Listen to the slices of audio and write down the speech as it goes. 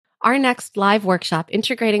Our next live workshop,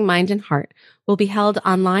 Integrating Mind and Heart, will be held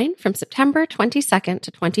online from September 22nd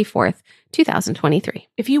to 24th, 2023.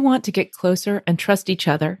 If you want to get closer and trust each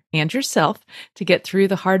other and yourself to get through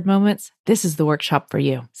the hard moments, this is the workshop for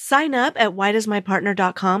you. Sign up at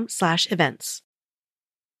whydoesmypartner.com/events.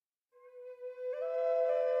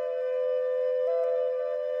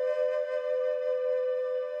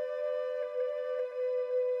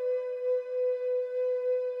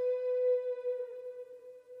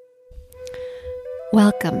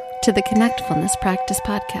 Welcome to the Connectfulness Practice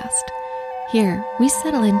Podcast. Here, we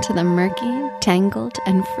settle into the murky, tangled,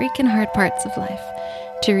 and freaking hard parts of life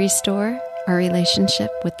to restore our relationship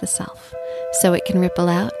with the self so it can ripple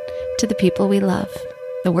out to the people we love,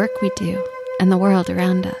 the work we do, and the world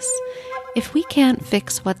around us. If we can't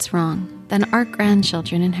fix what's wrong, then our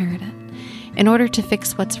grandchildren inherit it. In order to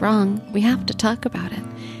fix what's wrong, we have to talk about it.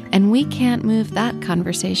 And we can't move that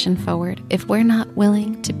conversation forward if we're not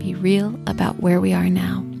willing to be real about where we are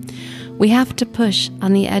now. We have to push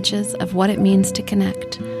on the edges of what it means to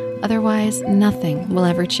connect. Otherwise, nothing will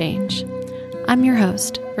ever change. I'm your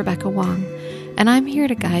host, Rebecca Wong, and I'm here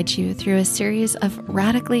to guide you through a series of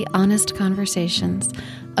radically honest conversations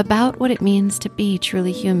about what it means to be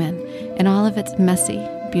truly human in all of its messy,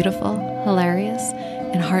 beautiful, hilarious,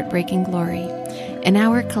 and heartbreaking glory. In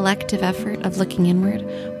our collective effort of looking inward,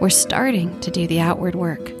 we're starting to do the outward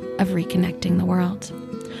work of reconnecting the world.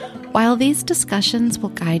 While these discussions will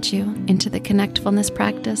guide you into the connectfulness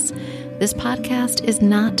practice, this podcast is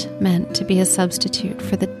not meant to be a substitute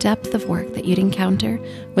for the depth of work that you'd encounter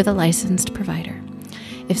with a licensed provider.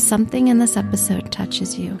 If something in this episode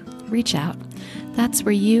touches you, reach out. That's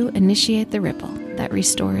where you initiate the ripple that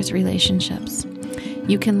restores relationships.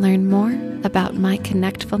 You can learn more about my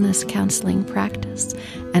Connectfulness counseling practice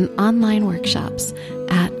and online workshops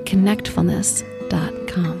at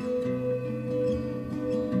connectfulness.com.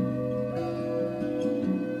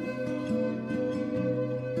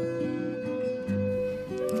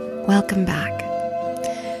 Welcome back.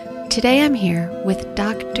 Today I'm here with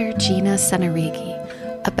Dr. Gina Senarighi,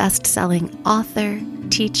 a best-selling author,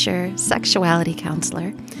 teacher, sexuality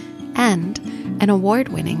counselor, and an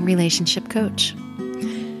award-winning relationship coach.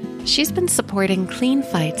 She's been supporting clean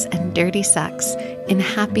fights and dirty sex in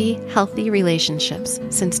happy, healthy relationships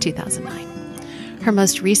since 2009. Her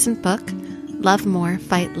most recent book, Love More,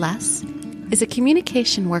 Fight Less, is a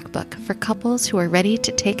communication workbook for couples who are ready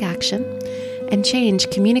to take action and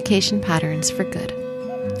change communication patterns for good.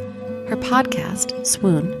 Her podcast,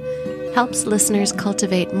 Swoon, helps listeners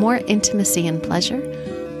cultivate more intimacy and pleasure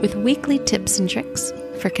with weekly tips and tricks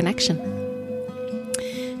for connection.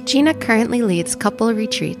 Gina currently leads couple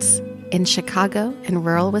retreats in Chicago and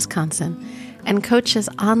rural Wisconsin and coaches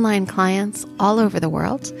online clients all over the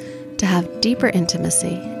world to have deeper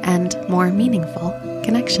intimacy and more meaningful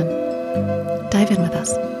connection. Dive in with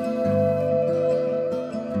us.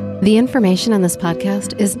 The information on this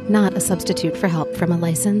podcast is not a substitute for help from a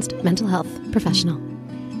licensed mental health professional.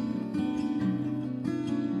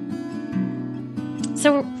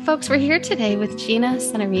 So, folks, we're here today with Gina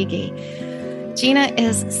Senarighi. Gina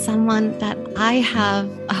is someone that I have,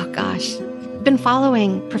 been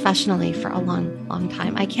following professionally for a long, long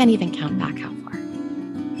time. I can't even count back how far.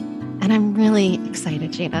 And I'm really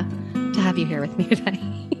excited, Gina, to have you here with me today.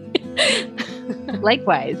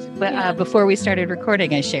 Likewise. But before we started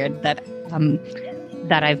recording, I shared that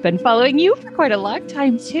that I've been following you for quite a long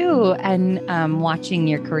time too, and watching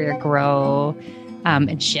your career grow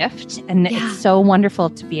and shift. And It's so wonderful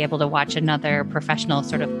to be able to watch another professional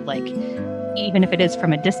sort of like, even if it is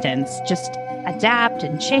from a distance, just adapt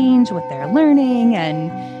and change what they're learning.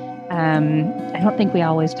 And I don't think we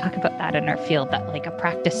always talk about that in our field, that like a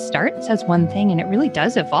practice starts as one thing and it really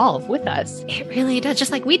does evolve with us. It really does,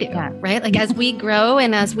 just like we do, right? Like as we grow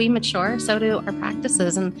and as we mature, so do our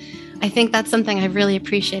practices. And I think that's something I've really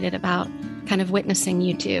appreciated about kind of witnessing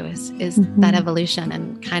you too, is that evolution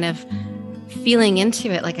and kind of feeling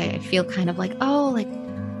into it. Like I feel kind of like,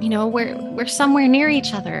 you know, we're somewhere near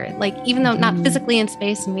each other. Like even though not physically in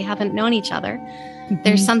space and we haven't known each other,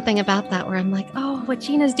 there's something about that where I'm like, oh, what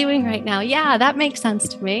Gina's doing right now. Yeah, that makes sense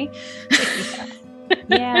to me.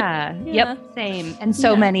 Yep. Same. And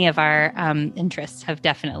so many of our interests have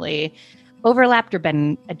definitely overlapped or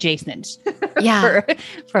been adjacent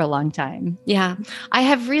for a long time. Yeah. I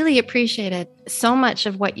have really appreciated so much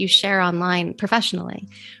of what you share online professionally,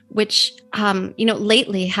 which,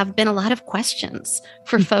 lately have been a lot of questions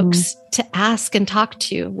for folks to ask and talk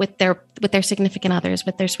to with their significant others,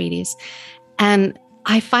 with their sweeties. And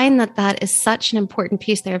I find that is such an important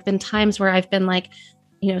piece. There have been times where I've been like,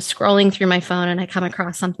 scrolling through my phone and I come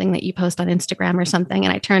across something that you post on Instagram or something.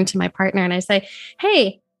 And I turn to my partner and I say,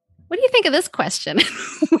 hey, what do you think of this question?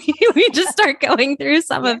 we just start going through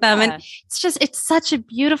some of them. And it's such a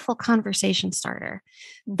beautiful conversation starter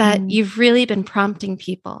that you've really been prompting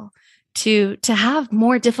people to have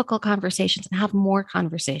more difficult conversations and have more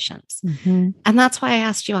conversations. And that's why I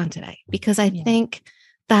asked you on today, because I think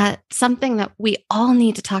that something that we all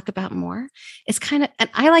need to talk about more is kind of, and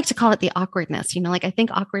I like to call it the awkwardness, like I think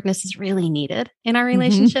awkwardness is really needed in our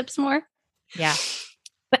relationships more. Yeah.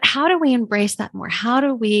 But how do we embrace that more? How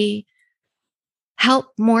do we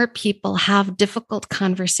help more people have difficult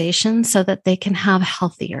conversations so that they can have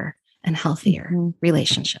healthier and healthier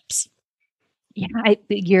relationships? Yeah,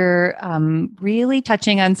 you're really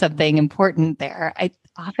touching on something important there. I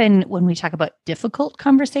often, when we talk about difficult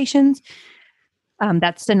conversations,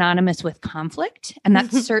 that's synonymous with conflict. And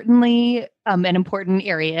that's certainly an important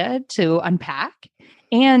area to unpack.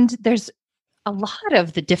 And there's a lot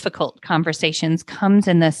of the difficult conversations comes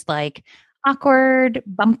in this like awkward,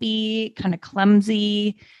 bumpy, kind of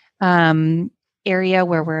clumsy area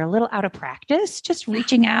where we're a little out of practice, just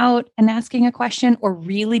reaching out and asking a question, or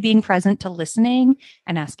really being present to listening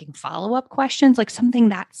and asking follow-up questions, like something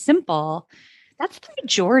that simple. That's the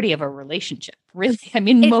majority of a relationship, really. I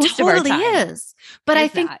mean, most of our time. It totally is. But I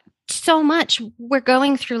think so much we're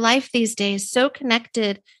going through life these days, so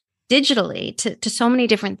connected digitally to so many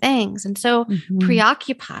different things and so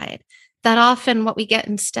preoccupied that often what we get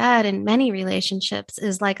instead in many relationships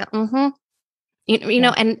is like, and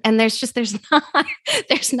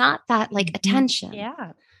there's not that like attention.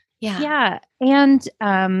 Yeah. And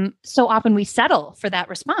so often we settle for that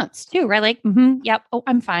response too, right? Like, yep. Oh,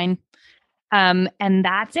 I'm fine. And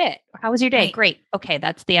that's it. How was your day? Right. Great. Okay.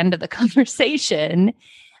 That's the end of the conversation.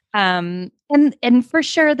 And for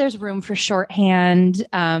sure there's room for shorthand.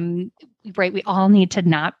 Right. We all need to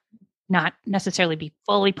not necessarily be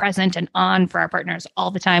fully present and on for our partners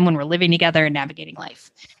all the time when we're living together and navigating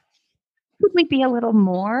life. Could we be a little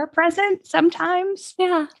more present sometimes?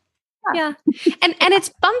 Yeah. And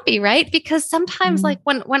it's bumpy, right? Because sometimes like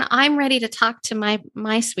when I'm ready to talk to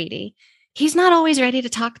my sweetie, he's not always ready to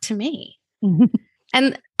talk to me.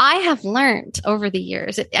 And I have learned over the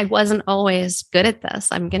years, I wasn't always good at this.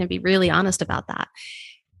 I'm going to be really honest about that.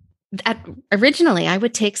 Originally, I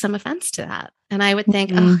would take some offense to that. And I would think,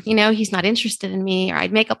 he's not interested in me, or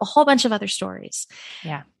I'd make up a whole bunch of other stories.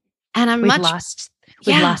 Yeah. And we've lost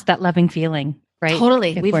that loving feeling, right?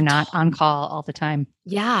 Totally. If we're not on call all the time.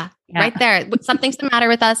 Yeah. Right there. Something's the matter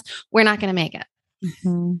with us. We're not going to make it.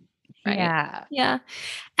 Right? Yeah.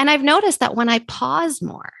 And I've noticed that when I pause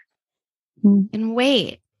more and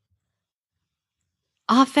wait,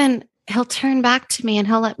 often he'll turn back to me and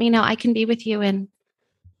he'll let me know I can be with you in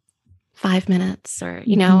 5 minutes, or,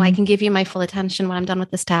 I can give you my full attention when I'm done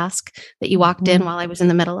with this task that you walked in while I was in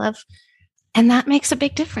the middle of. And that makes a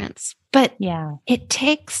big difference. But it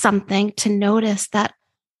takes something to notice that,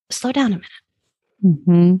 slow down a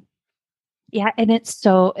minute. Yeah. And it's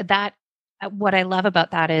so that what I love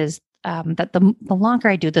about that is that the longer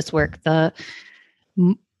I do this work, the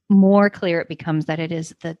more clear it becomes that it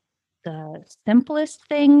is the simplest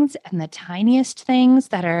things and the tiniest things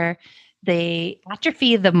that they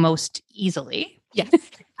atrophy the most easily. Yes.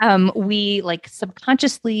 We like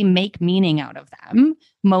subconsciously make meaning out of them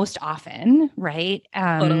most often, right?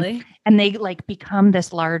 Totally. And they like become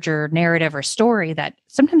this larger narrative or story that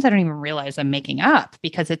sometimes I don't even realize I'm making up,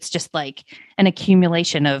 because it's just like an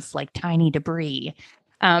accumulation of like tiny debris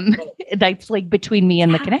that's like between me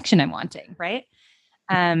and the connection I'm wanting, right?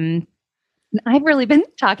 I've really been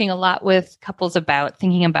talking a lot with couples about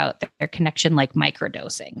thinking about their connection like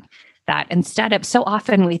microdosing. That instead of, so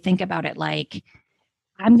often we think about it like,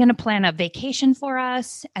 I'm going to plan a vacation for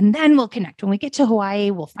us and then we'll connect. When we get to Hawaii,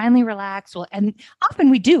 we'll finally relax. And often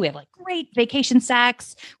we do. We have like great vacation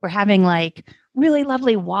sex. We're having like really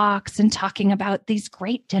lovely walks and talking about these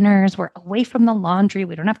great dinners. We're away from the laundry.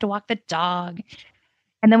 We don't have to walk the dog.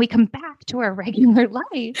 And then we come back to our regular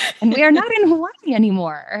life and we are not in Hawaii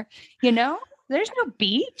anymore. There's no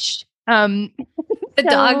beach. The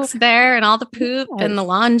dog's there and all the poop and the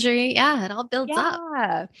laundry. Yeah, it all builds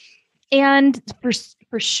up. And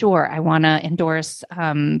for sure, I want to endorse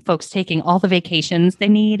folks taking all the vacations they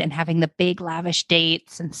need and having the big lavish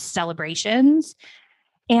dates and celebrations.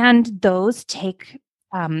 And those take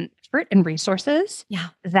effort and resources. Yeah.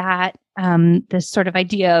 That this sort of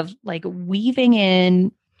idea of like weaving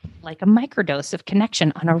in like a microdose of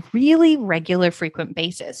connection on a really regular, frequent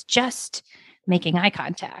basis, just making eye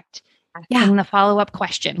contact, asking the follow-up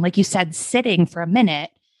question, like you said, sitting for a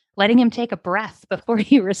minute, letting him take a breath before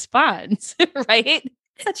he responds, right?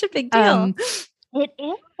 Such a big deal. It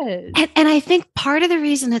is. And I think part of the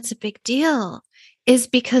reason it's a big deal is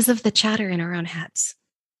because of the chatter in our own heads.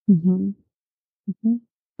 Mm-hmm. Mm-hmm.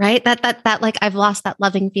 Right? That like I've lost that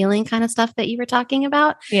loving feeling kind of stuff that you were talking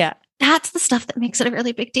about. Yeah. That's the stuff that makes it a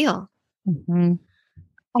really big deal. Mm-hmm.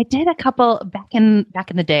 I did a couple back in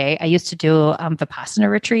the day. I used to do Vipassana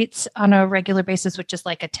retreats on a regular basis, which is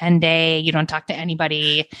like a 10-day, you don't talk to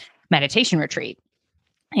anybody meditation retreat.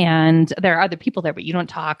 And there are other people there, but you don't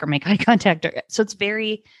talk or make eye contact. So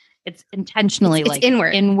it's intentionally it's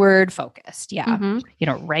inward focused. Yeah. Mm-hmm. You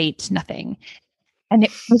know, write nothing. And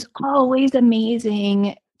it was always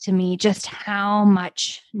amazing to me just how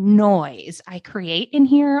much noise I create in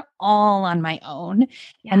here all on my own,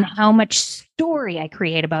 and how much story I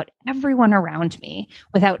create about everyone around me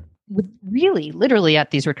with really literally at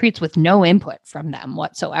these retreats with no input from them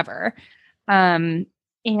whatsoever. And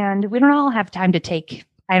we don't all have time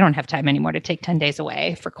I don't have time anymore to take 10 days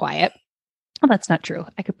away for quiet. Well, that's not true.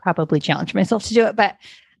 I could probably challenge myself to do it, but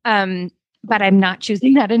I'm not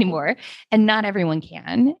choosing that anymore, and not everyone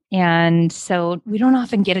can. And so we don't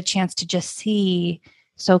often get a chance to just see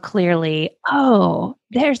so clearly, oh,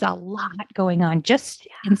 there's a lot going on just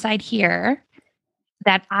inside here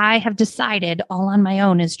that I have decided all on my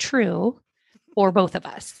own is true for both of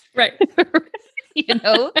us. Right. You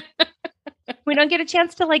know, we don't get a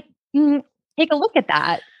chance to take a look at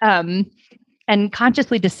that and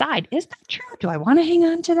consciously decide, is that true? Do I want to hang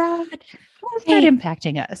on to that? How is that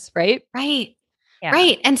impacting us? Right. Right. Yeah.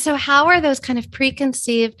 Right. And so how are those kind of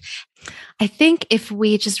preconceived? I think if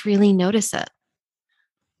we just really notice it,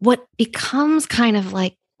 what becomes kind of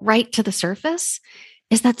like right to the surface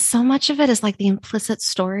is that so much of it is like the implicit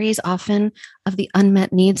stories often of the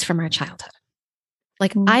unmet needs from our childhood.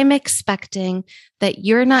 Like I'm expecting that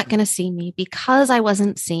you're not going to see me because I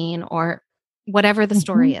wasn't seen, or whatever the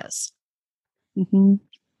story is. Mm-hmm.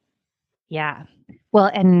 Yeah. Well,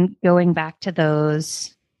 and going back to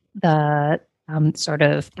the sort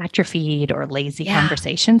of atrophied or lazy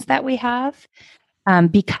conversations that we have,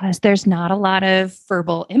 because there's not a lot of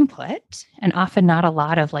verbal input and often not a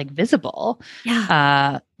lot of like visible,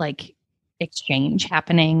 like exchange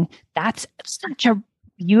happening. That's such a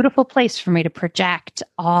beautiful place for me to project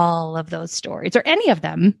all of those stories, or any of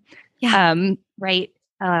them. Yeah. Right.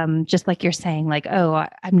 Just like you're saying, like, oh,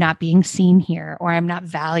 I'm not being seen here, or I'm not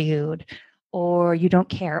valued, or you don't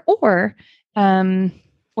care, or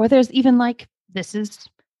there's even like, this is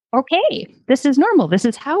okay, this is normal, this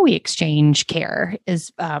is how we exchange care,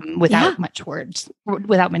 is without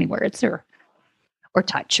many words or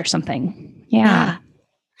touch or something. Yeah.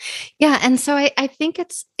 And so I think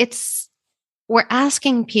it's we're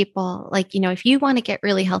asking people, like, you know, if you want to get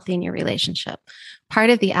really healthy in your relationship, part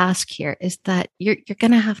of the ask here is that you're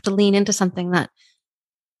going to have to lean into something that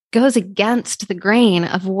goes against the grain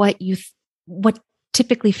of what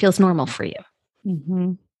typically feels normal for you.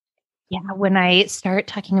 Mm-hmm. Yeah. When I start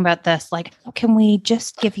talking about this, like, how can we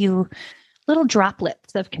just give you little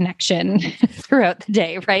droplets of connection throughout the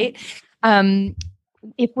day, right?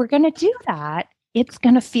 If we're going to do that, it's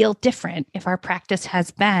going to feel different if our practice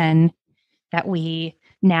has been that we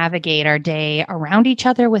navigate our day around each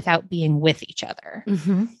other without being with each other,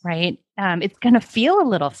 right? It's going to feel a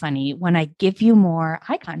little funny when I give you more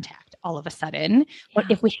eye contact all of a sudden, or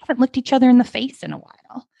if we haven't looked each other in the face in a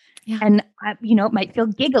while. Yeah. And, it might feel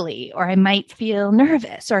giggly, or I might feel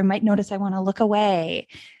nervous, or I might notice I want to look away.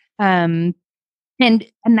 And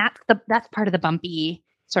that's part of the bumpy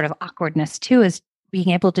sort of awkwardness too, is being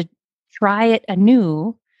able to try it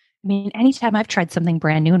anew. I mean, anytime I've tried something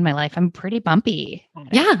brand new in my life, I'm pretty bumpy.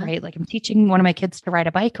 Right. Like I'm teaching one of my kids to ride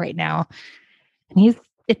a bike right now, and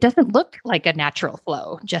it doesn't look like a natural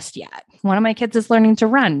flow just yet. One of my kids is learning to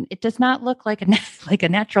run. It does not look like a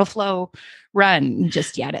natural flow run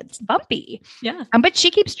just yet. It's bumpy. Yeah. But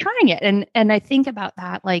she keeps trying it. And I think about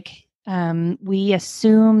that, like, we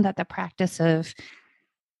assume that the practice of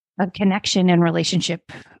connection and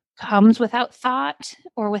relationship comes without thought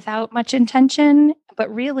or without much intention,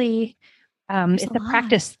 but really it's a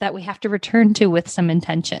practice that we have to return to with some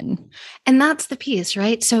intention. And that's the piece,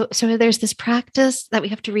 right? So there's this practice that we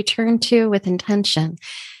have to return to with intention.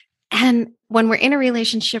 And when we're in a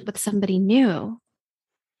relationship with somebody new,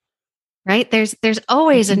 right, there's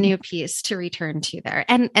always a new piece to return to there,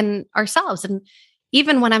 and ourselves. And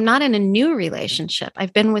even when I'm not in a new relationship,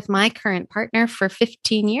 I've been with my current partner for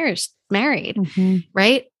 15 years, married,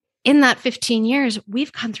 right? In that 15 years,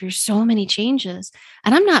 we've gone through so many changes,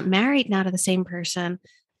 and I'm not married now to the same person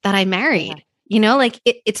that I married. You know, like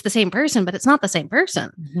it's the same person, but it's not the same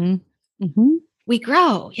person. We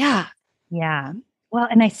grow. Yeah. Yeah. Well,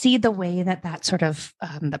 and I see the way that sort of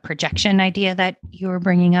the projection idea that you were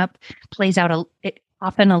bringing up plays out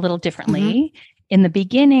often a little differently. In the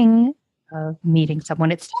beginning of meeting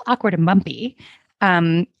someone, it's still awkward and bumpy.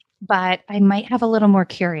 but I might have a little more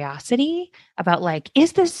curiosity about like,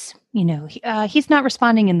 is this, he's not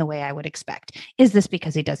responding in the way I would expect. Is this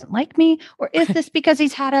because he doesn't like me? Or is this because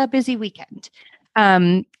he's had a busy weekend?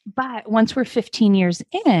 But once we're 15 years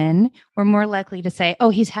in, we're more likely to say, oh,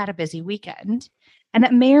 he's had a busy weekend. And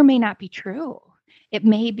that may or may not be true. It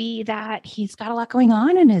may be that he's got a lot going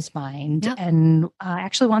on in his mind and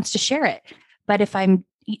actually wants to share it. But I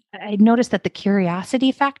noticed that the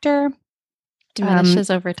curiosity factor diminishes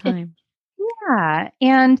over time. Yeah.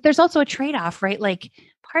 And there's also a trade-off, right? Like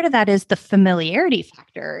part of that is the familiarity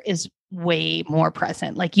factor is way more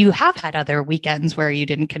present. Like you have had other weekends where you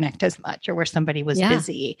didn't connect as much or where somebody was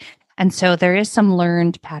busy. And so there is some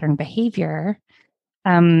learned pattern behavior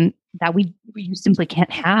that we simply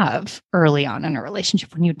can't have early on in a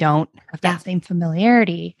relationship when you don't have that same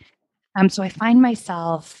familiarity. So I find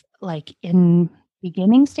myself like in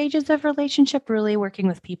beginning stages of relationship, really working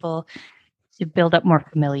with people to build up more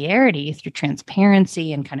familiarity through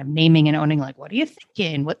transparency and kind of naming and owning, like, what are you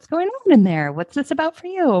thinking? What's going on in there? What's this about for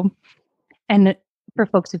you? And for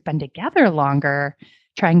folks who've been together longer,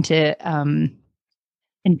 trying to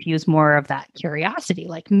infuse more of that curiosity,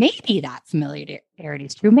 like maybe that familiarity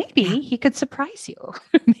is true. Maybe he could surprise you.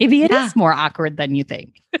 Maybe it is more awkward than you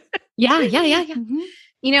think. Yeah. Mm-hmm.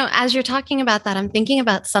 As you're talking about that, I'm thinking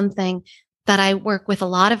about something that I work with a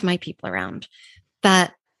lot of my people around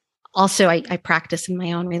that also I practice in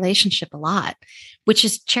my own relationship a lot, which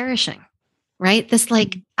is cherishing, right? This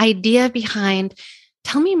like idea behind,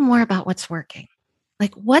 tell me more about what's working.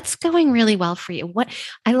 Like what's going really well for you? What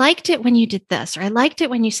I liked it when you did this, or I liked it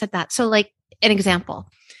when you said that. So like an example,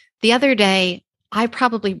 the other day, I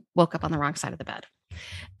probably woke up on the wrong side of the bed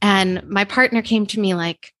and my partner came to me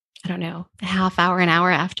like, I don't know, a half hour, an hour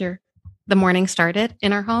after the morning started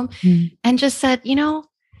in our home and just said,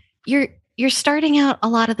 you're starting out a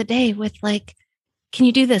lot of the day with like, can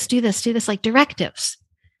you do this, like directives.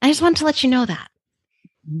 I just wanted to let you know that.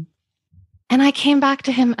 And I came back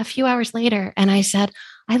to him a few hours later and I said,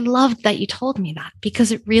 I loved that you told me that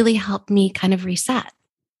because it really helped me kind of reset.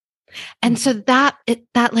 And so that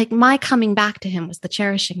like my coming back to him was the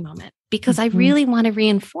cherishing moment because I really want to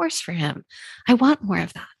reinforce for him. I want more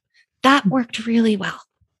of that. That worked really well.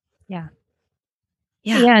 Yeah.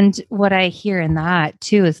 Yeah. And what I hear in that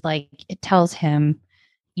too is like, it tells him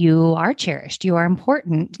you are cherished, you are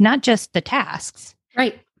important, not just the tasks.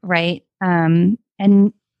 Right. Right.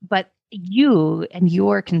 But you and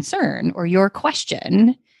your concern or your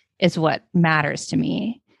question is what matters to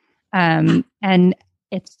me. And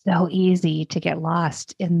it's so easy to get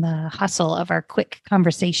lost in the hustle of our quick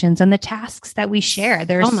conversations and the tasks that we share.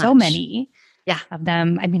 There are so many of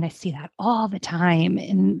them. I mean, I see that all the time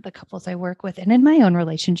in the couples I work with and in my own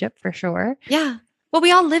relationship for sure. Yeah. Well,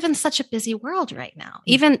 we all live in such a busy world right now.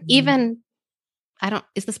 Even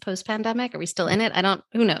is this post-pandemic? Are we still in it?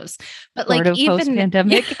 Who knows? But sort of even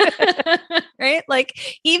post-pandemic, right?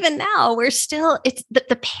 Like even now we're still, it's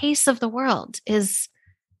the pace of the world is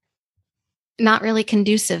not really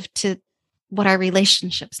conducive to what our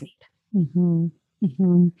relationships need.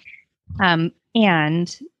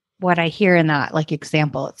 And what I hear in that like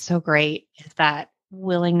example, it's so great, is that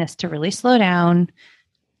willingness to really slow down,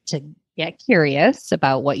 to get curious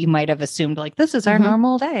about what you might have assumed, like this is our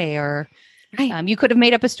normal day, or you could have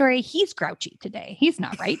made up a story. He's grouchy today. He's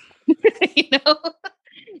not right. I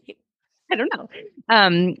don't know.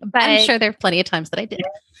 But I'm sure there are plenty of times that I did.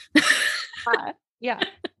 Yeah.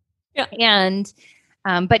 And,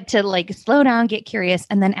 but to like slow down, get curious,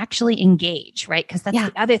 and then actually engage, right? Because that's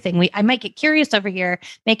the other thing. I might get curious over here,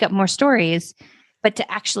 make up more stories, but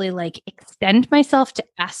to actually like extend myself to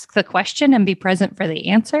ask the question and be present for the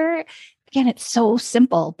answer. Again, it's so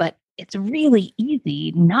simple, but it's really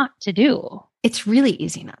easy not to do. It's really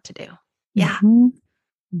easy not to do. Yeah.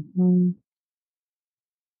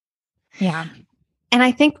 Yeah. And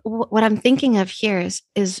I think what I'm thinking of here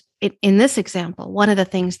is in this example, one of the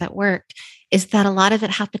things that worked is that a lot of it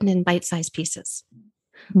happened in bite-sized pieces.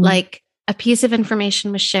 Like a piece of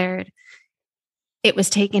information was shared. It was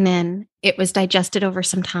taken in. It was digested over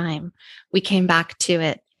some time. We came back to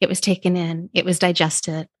it. It was taken in. It was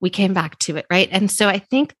digested. We came back to it. Right. And so I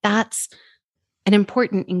think that's an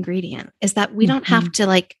important ingredient, is that we don't have to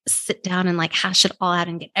like sit down and like hash it all out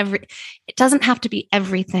and get it doesn't have to be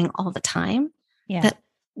everything all the time. That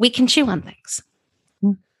we can chew on things.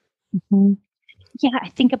 Yeah, I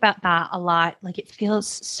think about that a lot. Like it feels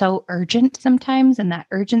so urgent sometimes, and that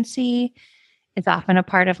urgency is often a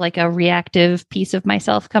part of like a reactive piece of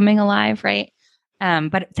myself coming alive, right?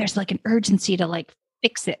 But there's like an urgency to like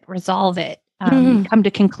fix it, resolve it, come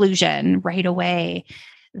to conclusion right away.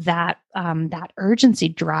 that urgency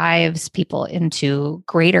drives people into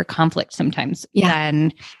greater conflict sometimes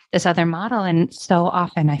than this other model. And so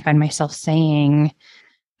often I find myself saying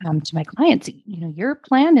to my clients, your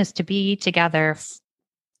plan is to be together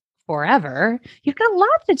forever. You've got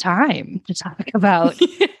lots of time to talk about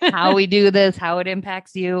how we do this, how it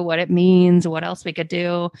impacts you, what it means, what else we could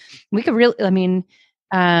do. We could really,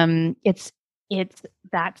 it's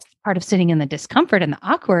that's part of sitting in the discomfort and the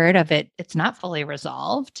awkward of it. It's not fully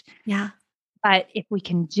resolved. Yeah. But if we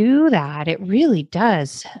can do that, it really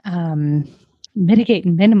does mitigate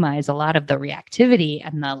and minimize a lot of the reactivity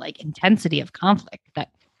and the intensity of conflict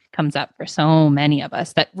that comes up for so many of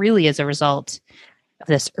us that really is a result of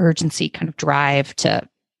this urgency kind of drive to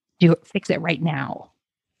fix it right now.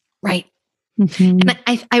 Right. Mm-hmm.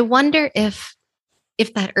 And I wonder if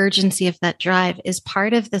that urgency, if that drive is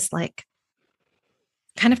part of this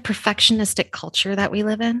kind of perfectionistic culture that we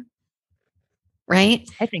live in. Right?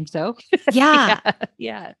 I think so. Yeah.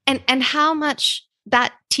 Yeah. And how much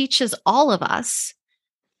that teaches all of us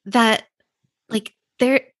that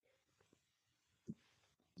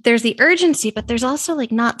there's the urgency, but there's also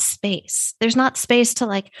not space. There's not space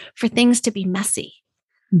to for things to be messy,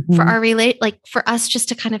 for our for us just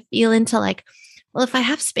to kind of feel into well, if I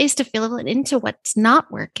have space to feel into what's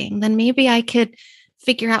not working, then maybe I could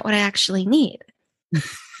figure out what I actually need.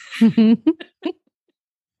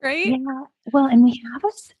 Right? Yeah. Well, and I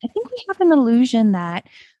think we have an illusion that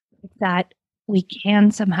we can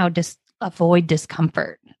somehow avoid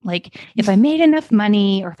discomfort. If I made enough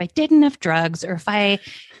money, or if I did enough drugs, or if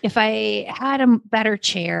I had a better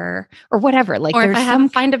chair or whatever, or if I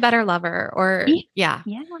find a better lover, or yeah.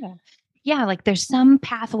 There's some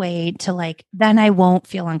pathway to then I won't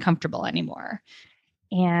feel uncomfortable anymore.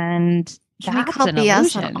 And that's an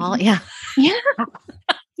illusion. Yeah.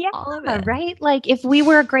 Yeah, all of it. Right? If we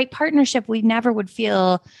were a great partnership, we never would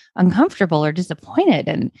feel uncomfortable or disappointed.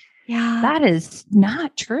 And that is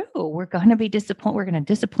not true. We're going to be disappointed. We're going to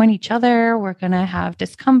disappoint each other. We're going to have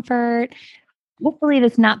discomfort. Hopefully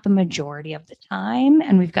that's not the majority of the time.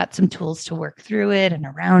 And we've got some tools to work through it and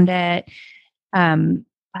around it.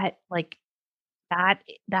 But that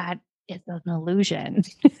is an illusion.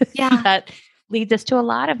 Yeah. That leads us to a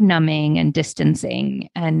lot of numbing and distancing,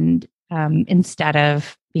 and instead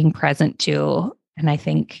of being present to, and I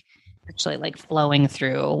think actually flowing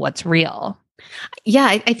through what's real. Yeah,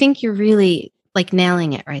 I think you're really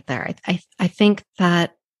nailing it right there. I think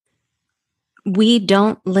that we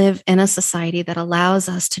don't live in a society that allows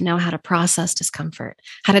us to know how to process discomfort,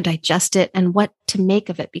 how to digest it, and what to make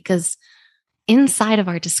of it, because inside of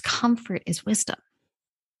our discomfort is wisdom.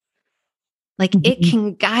 It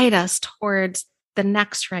can guide us towards the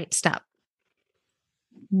next right step,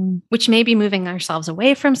 which may be moving ourselves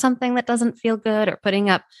away from something that doesn't feel good, or putting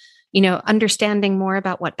up, understanding more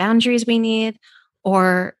about what boundaries we need,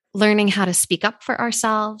 or learning how to speak up for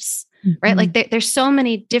ourselves, right? There's so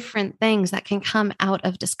many different things that can come out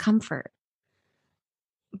of discomfort.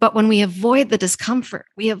 But when we avoid the discomfort,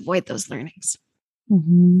 we avoid those learnings.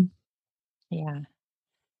 Mm-hmm. Yeah.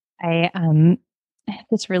 I had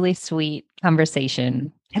this really sweet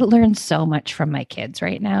conversation. I learn so much from my kids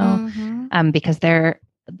right now, because they're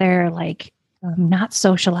not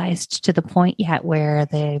socialized to the point yet where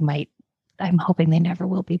they might. I'm hoping they never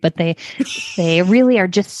will be, but they really are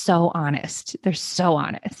just so honest. They're so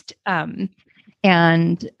honest. So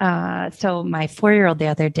my 4-year-old the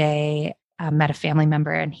other day met a family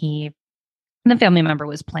member, and the family member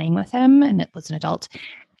was playing with him, and it was an adult.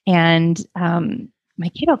 And my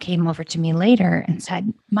kiddo came over to me later and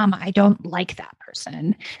said, "Mama, I don't like that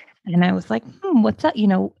person." And I was like, what's that?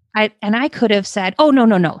 I could have said, "Oh,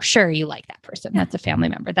 no. Sure. You like that person. That's a family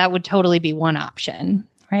member." That would totally be one option.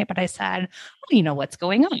 Right. But I said, "Well, you know what's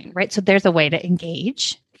going on." Right. So there's a way to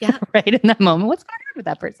engage. Yeah. Right. In that moment, what's going on with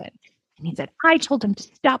that person? And he said, "I told him to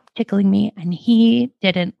stop tickling me, and he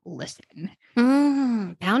didn't listen."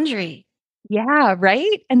 Boundary. Yeah.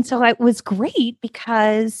 Right. And so it was great,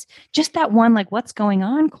 because just that one, what's going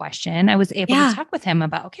on question, I was able to talk with him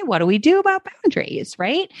about, okay, what do we do about boundaries?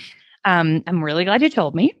 Right. I'm really glad you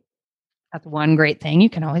told me. That's one great thing. You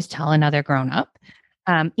can always tell another grown up.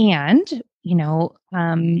 What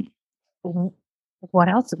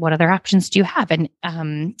else? What other options do you have? And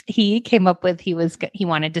he came up with, he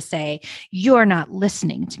wanted to say, "You're not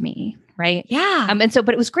listening to me." Right. Yeah. But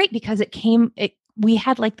it was great because we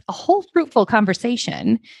had a whole fruitful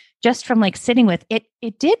conversation just from sitting with it.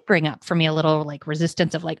 It did bring up for me a little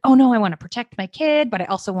resistance of oh no, I want to protect my kid, but I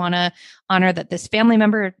also want to honor that this family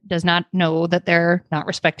member does not know that they're not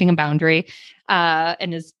respecting a boundary,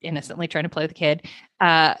 and is innocently trying to play with the kid.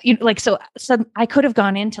 So I could have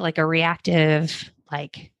gone into a reactive,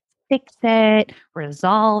 like fix it,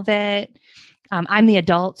 resolve it. I'm the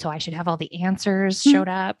adult, so I should have all the answers showed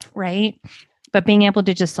up, right? But being able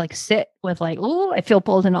to just like sit with like, oh, I feel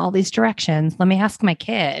pulled in all these directions. Let me ask my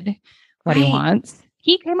kid what he wants.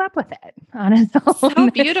 He came up with it on his own. So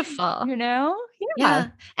beautiful. You know? Yeah.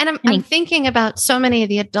 And I'm thinking about so many of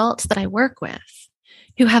the adults that I work with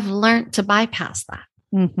who have learned to bypass that.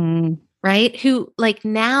 Mm-hmm. Right? Who like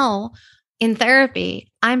now in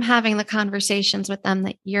therapy, I'm having the conversations with them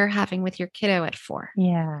that you're having with your kiddo at 4.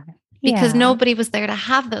 Yeah. Because nobody was there to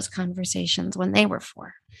have those conversations when they were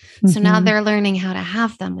 4. So now they're learning how to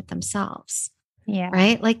have them with themselves. Yeah.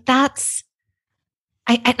 Right? Like that's,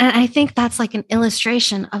 I think that's like an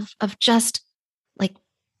illustration of just like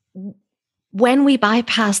when we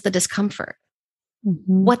bypass the discomfort,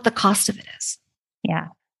 what the cost of it is. Yeah.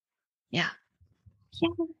 Yeah.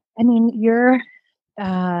 Yeah. I mean,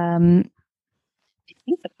 I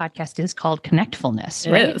think the podcast is called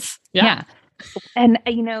Connectfulness, right? It is. Yeah. And,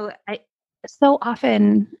 so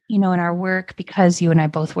often, in our work, because you and I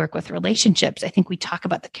both work with relationships, I think we talk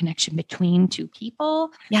about the connection between two people.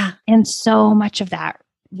 Yeah. And so much of that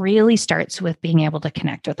really starts with being able to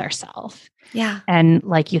connect with ourselves. Yeah. And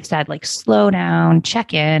like you said, like slow down,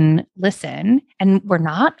 check in, listen. And we're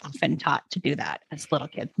not often taught to do that as little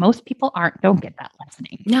kids. Most people don't get that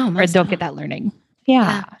listening. No, or don't get that learning.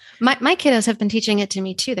 Yeah. My kiddos have been teaching it to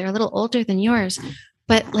me too. They're a little older than yours,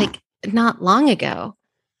 but like not long ago,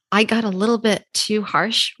 I got a little bit too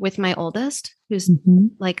harsh with my oldest, who's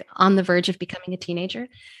like on the verge of becoming a teenager.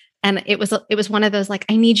 And it was one of those, like,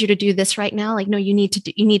 I need you to do this right now. Like, no, you need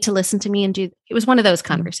to listen to me and do, it was one of those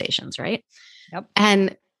conversations. Right. Yep.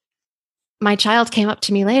 And my child came up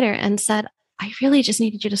to me later and said, I really just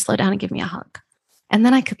needed you to slow down and give me a hug. And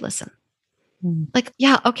then I could listen. Like,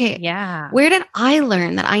 yeah, okay. Yeah. Where did I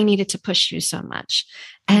learn that I needed to push you so much?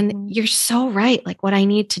 And you're so right. Like what I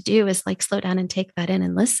need to do is like slow down and take that in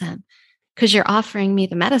and listen, because you're offering me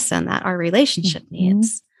the medicine that our relationship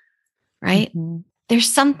needs. Right.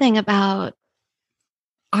 There's something about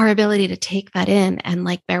our ability to take that in and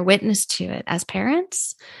like bear witness to it as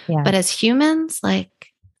parents, but as humans, like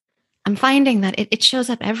I'm finding that it shows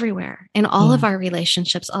up everywhere in all of our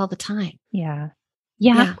relationships all the time. Yeah.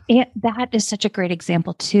 Yeah. And that is such a great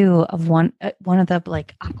example too of one of the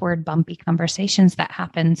like awkward, bumpy conversations that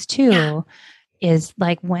happens too, is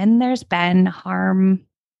like when there's been harm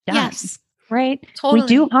done. Yes. Right. Totally. We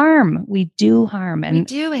do harm. And we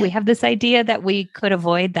do it. We have this idea that we could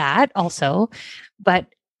avoid that also, but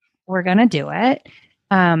we're going to do it.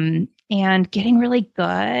 And getting really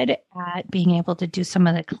good at being able to do some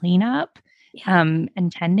of the cleanup,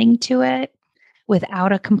 and tending to it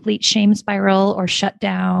without a complete shame spiral or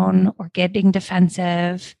shutdown or getting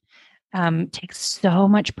defensive, takes so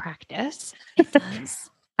much practice. It does.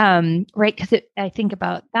 Right. Because I think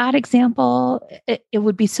about that example, it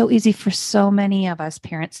would be so easy for so many of us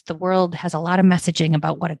parents. The world has a lot of messaging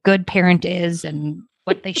about what a good parent is and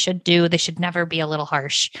what they should do. They should never be a little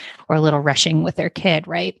harsh or a little rushing with their kid.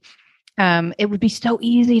 Right. It would be so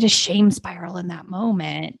easy to shame spiral in that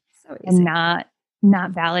moment and not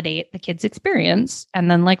validate the kid's experience and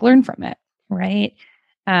then like learn from it. Right.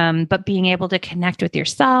 But being able to connect with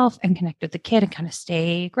yourself and connect with the kid and kind of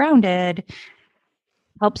stay grounded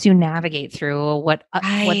helps you navigate through what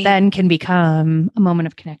then can become a moment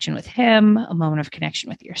of connection with him, a moment of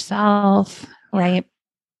connection with yourself, right?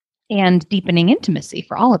 And deepening intimacy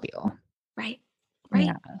for all of you. Right.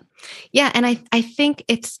 Yeah. And I think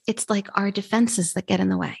it's like our defenses that get in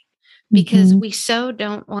the way because we so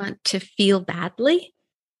don't want to feel badly.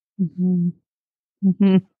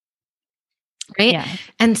 Right. Yeah.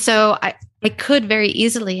 And so I could very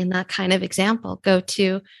easily in that kind of example go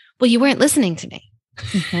to, well, you weren't listening to me.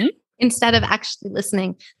 Instead of actually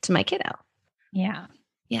listening to my kiddo. Yeah.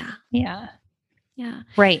 Yeah.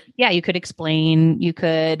 Right. Yeah. You could explain, you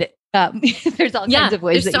could, there's all kinds of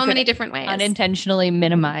ways. There's so many different ways. Unintentionally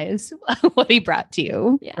minimize what he brought to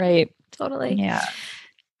you. Yeah, right. Totally. Yeah.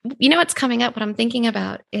 You know, what's coming up, what I'm thinking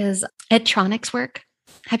about is Ed Tronick's work.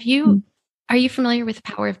 Are you familiar with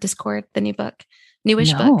Power of Discord, the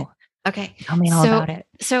newish book? Okay. Tell me all about it.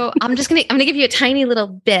 So I'm going to give you a tiny little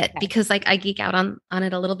bit because like I geek out on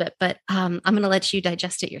it a little bit, but I'm going to let you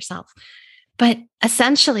digest it yourself. But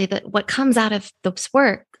essentially what comes out of this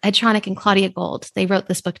work, Ed Tronick and Claudia Gold, they wrote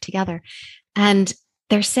this book together and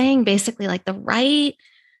they're saying basically like the right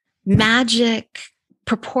magic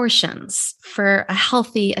proportions for a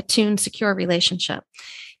healthy, attuned, secure relationship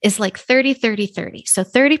is like 30, 30, 30. So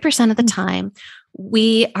 30% of the time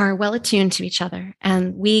we are well attuned to each other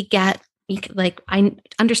and we get like, I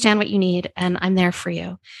understand what you need and I'm there for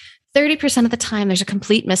you. 30% of the time there's a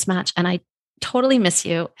complete mismatch and I totally miss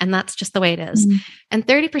you. And that's just the way it is. And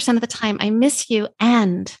 30% of the time, I miss you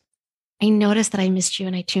and I notice that I missed you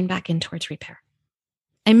and I tune back in towards repair.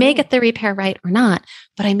 I may get the repair right or not,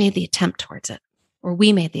 but I made the attempt towards it, or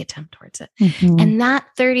we made the attempt towards it. And that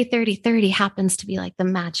 30, 30, 30 happens to be like the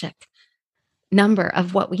magic number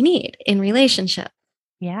of what we need in relationship.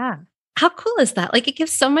 Yeah. How cool is that? Like, it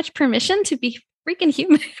gives so much permission to be freaking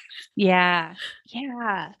human. Yeah.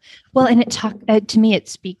 Yeah. Well, and to me, it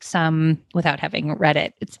speaks without having read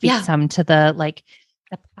it, it speaks to the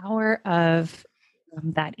power of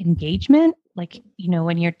that engagement. Like,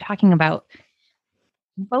 when you're talking about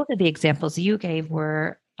both of the examples you gave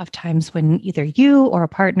were of times when either you or a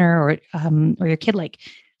partner or your kid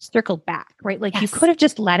circled back, right? Like you could have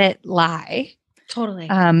just let it lie. Totally.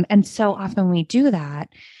 And so often we do that.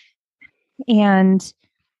 And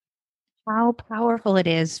how powerful it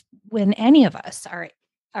is when any of us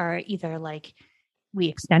are either we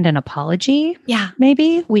extend an apology. Yeah.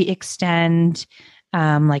 Maybe we extend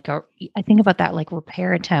I think about that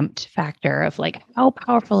repair attempt factor of how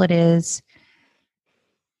powerful it is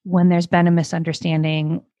when there's been a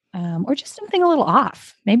misunderstanding or just something a little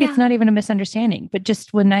off. Maybe it's not even a misunderstanding, but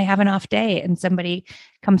just when I have an off day and somebody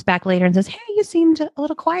comes back later and says, hey, you seemed a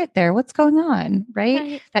little quiet there. What's going on?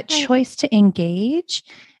 Right? That choice to engage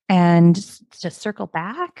and to circle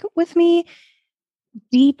back with me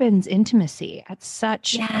deepens intimacy at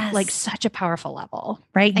such such a powerful level,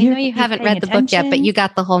 right? I know you haven't read the book yet, but you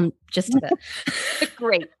got the whole gist of it.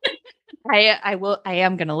 Great. I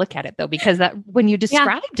am going to look at it though, because that when you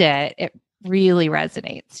described it, it really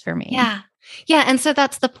resonates for me. Yeah. Yeah. And so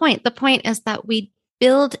that's the point. The point is that we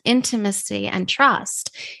build intimacy and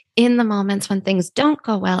trust in the moments when things don't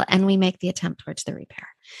go well and we make the attempt towards the repair.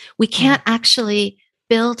 We can't actually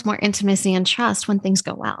build more intimacy and trust when things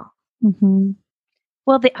go well. Mm-hmm.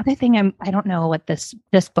 Well, the other thing I don't know what this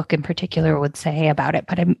book in particular would say about it,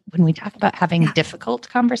 but when we talk about having difficult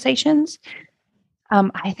conversations,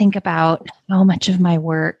 I think about how much of my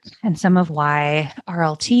work and some of why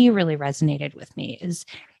RLT really resonated with me is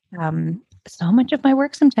so much of my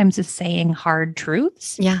work sometimes is saying hard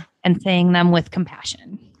truths and saying them with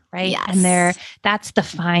compassion, right? Yes. And that's the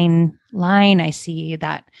fine line I see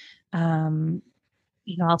that,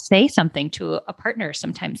 I'll say something to a partner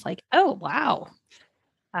sometimes oh, wow.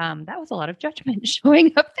 That was a lot of judgment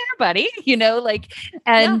showing up there, buddy,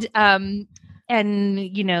 and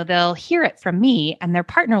they'll hear it from me and their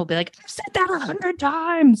partner will be like, I've said that 100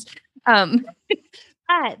 times.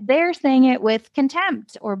 But they're saying it with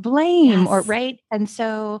contempt or blame or right. And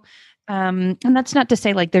so, and that's not to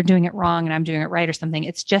say they're doing it wrong and I'm doing it right or something.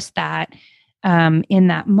 It's just that, in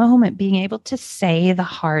that moment, being able to say the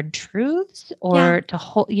hard truths or to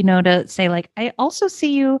hold, to say I also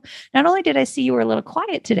see you, not only did I see you were a little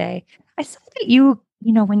quiet today, I saw that you,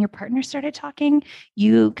 when your partner started talking,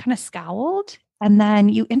 you kind of scowled and then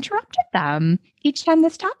you interrupted them each time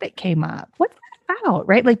this topic came up. What's that about?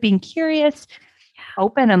 Right? Being curious,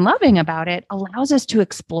 open and loving about it allows us to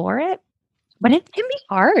explore it, but it can be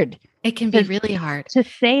hard. It can be really hard to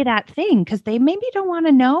say that thing because they maybe don't want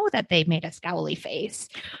to know that they made a scowly face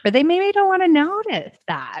or they maybe don't want to notice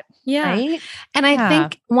that. Yeah. Right? And I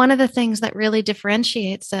think one of the things that really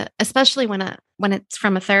differentiates it, especially when it's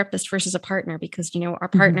from a therapist versus a partner, because, our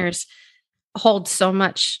partners hold so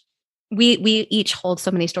much, we each hold so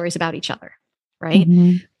many stories about each other. Right.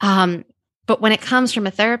 But when it comes from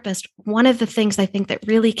a therapist, one of the things I think that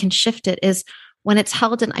really can shift it is when it's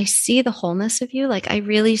held and I see the wholeness of you, I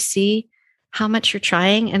really see how much you're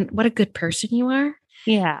trying and what a good person you are.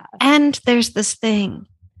 Yeah. And there's this thing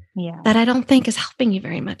that I don't think is helping you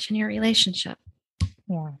very much in your relationship.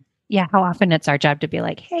 Yeah. Yeah. How often it's our job to be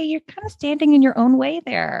like, hey, you're kind of standing in your own way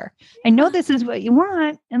there. I know this is what you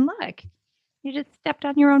want. And look, you just stepped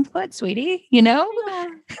on your own foot, sweetie, Yeah.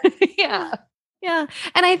 Yeah.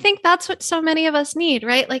 And I think that's what so many of us need,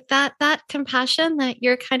 right? That compassion that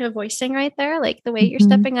you're kind of voicing right there, the way you're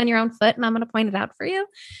stepping on your own foot and I'm going to point it out for you.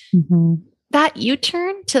 That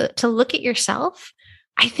U-turn to look at yourself,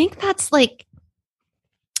 I think that's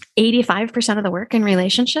 85% of the work in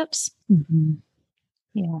relationships.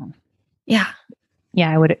 Yeah. Yeah. Yeah.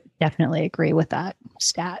 I would definitely agree with that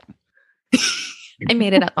stat. I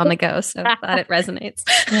made it up on the go, so I'm glad it resonates.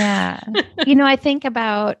 Yeah. I think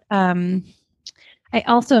about, I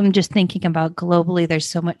also am just thinking about globally, there's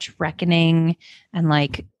so much reckoning and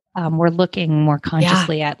we're looking more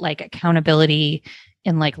consciously at accountability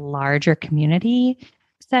in larger community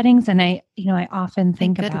settings. And I often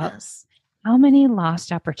think about how many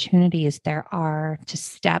lost opportunities there are to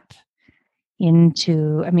step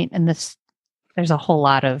into, and there's a whole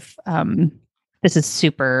lot of this is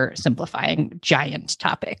super simplifying giant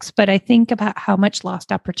topics, but I think about how much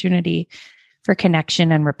lost opportunity for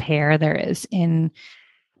connection and repair there is in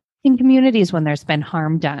communities when there's been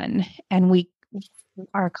harm done. And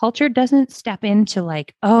our culture doesn't step into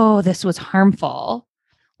like, oh, this was harmful.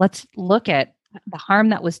 Let's look at the harm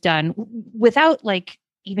that was done without like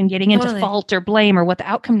even getting into fault or blame or what the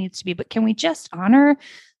outcome needs to be. But can we just honor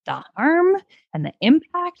the harm and the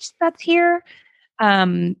impact that's here?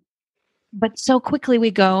 But so quickly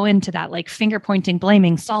we go into that like finger pointing,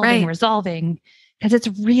 blaming, solving, resolving, because it's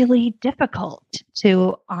really difficult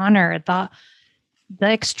to honor the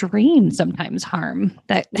extreme sometimes harm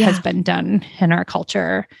that has been done in our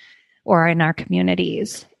culture or in our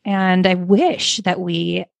communities. And I wish that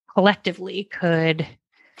we collectively could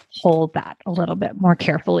hold that a little bit more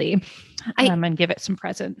carefully and give it some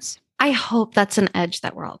presence. I hope that's an edge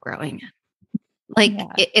that we're all growing in. Like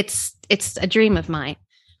it's a dream of mine.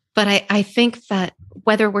 But I think that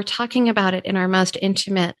whether we're talking about it in our most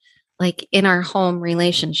intimate, like in our home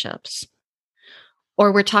relationships,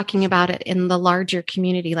 or we're talking about it in the larger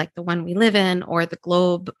community, like the one we live in, or the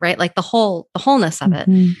globe, right? Like the wholeness of it.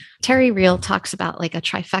 Terry Real talks about like a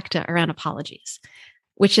trifecta around apologies,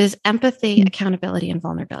 which is empathy, accountability, and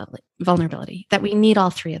vulnerability, that we need all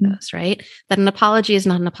three of those, right? That an apology is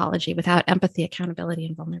not an apology without empathy, accountability,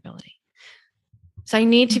 and vulnerability. So I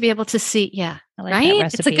need to be able to see,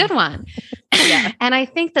 right? It's a good one. And I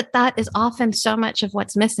think that is often so much of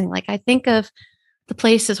what's missing. Like I think of the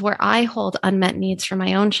places where I hold unmet needs from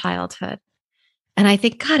my own childhood. And I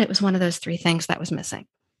think, God, it was one of those three things that was missing.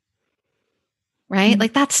 Right?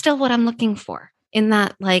 Like that's still what I'm looking for in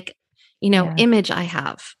that, like, image I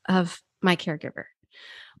have of my caregiver.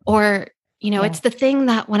 Or, it's the thing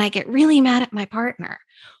that when I get really mad at my partner,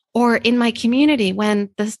 or in my community, when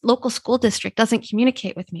the local school district doesn't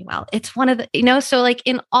communicate with me well, it's one of the, so like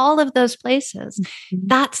in all of those places,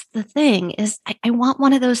 that's the thing is I want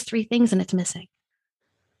one of those three things and it's missing.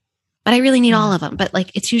 But I really need all of them. But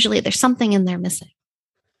like, it's usually, there's something in there missing.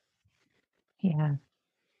 Yeah.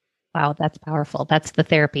 Wow. That's powerful. That's the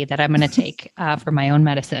therapy that I'm going to take for my own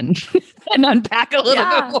medicine and unpack a little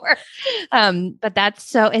bit more. But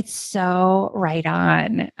it's so right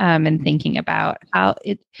on. And thinking about how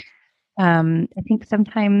I think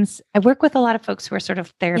sometimes I work with a lot of folks who are sort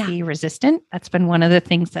of therapy resistant. That's been one of the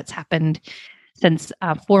things that's happened since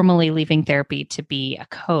formally leaving therapy to be a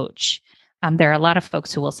coach. There are a lot of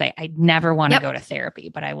folks who will say, I never want to go to therapy,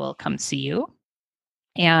 but I will come see you.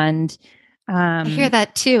 And I hear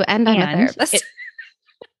that too. And I'm a therapist.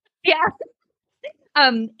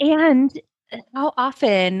 And how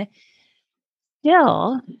often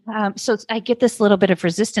still, so I get this little bit of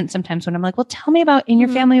resistance sometimes when I'm like, well, tell me about in your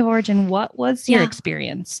family of origin, what was your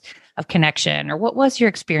experience of connection, or what was your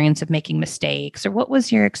experience of making mistakes, or what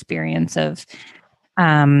was your experience of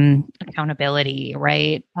accountability,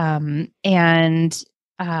 right? There's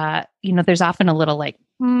often a little like,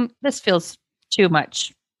 this feels too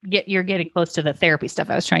much. You're getting close to the therapy stuff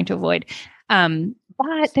I was trying to avoid.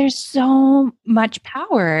 But there's so much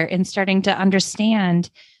power in starting to understand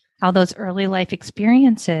how those early life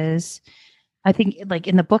experiences, I think like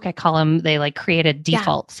in the book, I call them, they like create a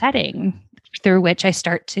default setting through which I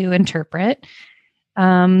start to interpret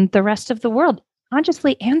the rest of the world,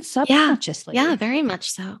 consciously and subconsciously. Yeah, very much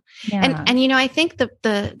so. Yeah. And I think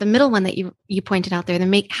the middle one that you pointed out there,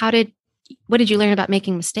 what did you learn about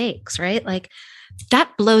making mistakes, right? Like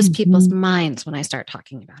that blows people's minds when I start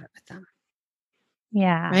talking about it with them.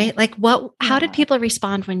 Yeah. Right? Like how did people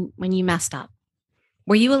respond when you messed up?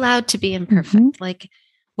 Were you allowed to be imperfect? Like,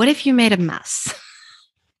 what if you made a mess?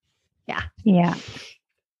 Yeah.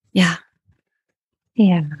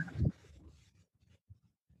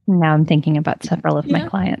 Now I'm thinking about several of my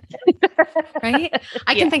clients. Right?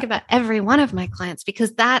 I can think about every one of my clients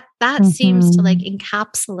because that seems to like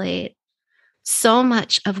encapsulate so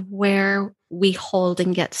much of where we hold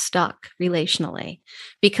and get stuck relationally.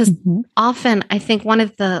 Because often I think one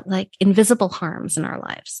of the like invisible harms in our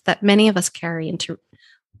lives that many of us carry into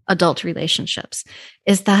adult relationships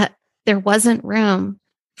is that there wasn't room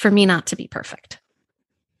for me not to be perfect.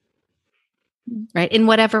 Right? In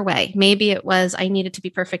whatever way. Maybe it was I needed to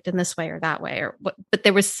be perfect in this way or that way, but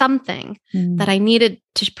there was something that I needed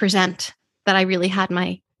to present that I really had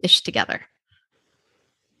my ish together.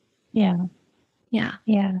 Yeah.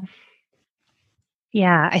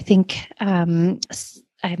 I think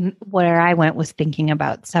where I went was thinking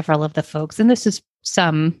about several of the folks, and this is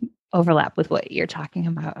some overlap with what you're talking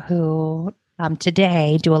about, who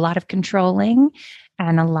today do a lot of controlling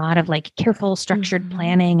and a lot of like careful, structured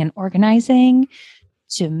planning and organizing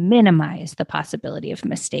to minimize the possibility of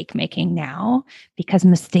mistake making now, because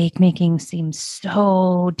mistake making seems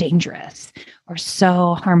so dangerous or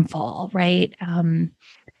so harmful, right?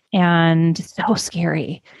 And so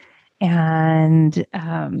scary. And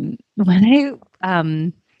when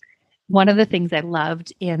one of the things I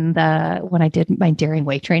loved when I did my daring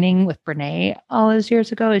weight training with Brene all those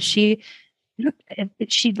years ago is she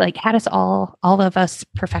like had us all of us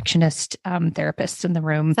perfectionist therapists in the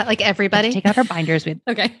room. Is that like everybody? Take out our binders.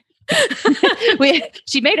 Okay.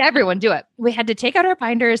 She made everyone do it. We had to take out our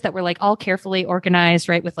binders that were like all carefully organized,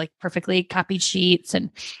 right, with like perfectly copied sheets, and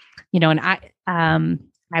and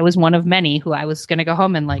I was one of many who I was going to go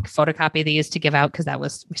home and like photocopy these to give out,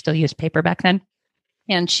 because we still used paper back then.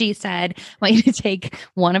 And she said, I want you to take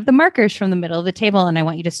one of the markers from the middle of the table, and I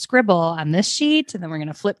want you to scribble on this sheet. And then we're going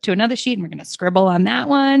to flip to another sheet, and we're going to scribble on that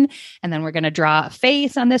one. And then we're going to draw a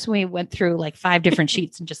face on this. We went through like 5 different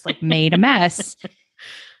sheets and just like made a mess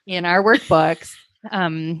in our workbooks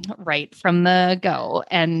right from the go.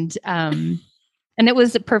 And it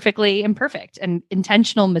was perfectly imperfect, and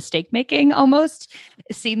intentional mistake making almost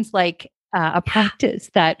seems like a practice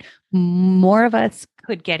that more of us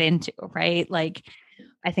could get into, right? Like,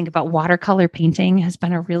 I think about watercolor painting has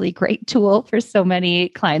been a really great tool for so many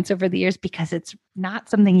clients over the years, because it's not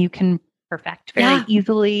something you can perfect very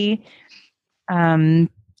easily.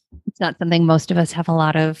 It's not something most of us have a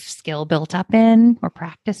lot of skill built up in or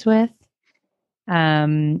practice with.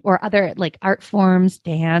 Or other like art forms,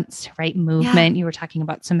 dance, right? Movement. You were talking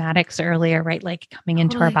about somatics earlier, right? Like coming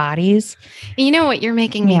into our bodies. You know what you're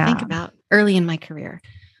making me think about? Early in my career,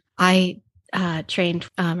 I trained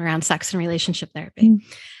around sex and relationship therapy.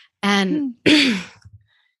 And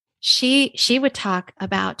she would talk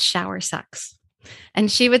about shower sex.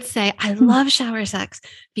 And she would say, I love shower sex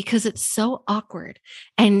because it's so awkward.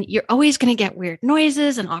 And you're always going to get weird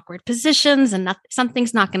noises and awkward positions, and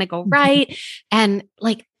something's not going to go right. And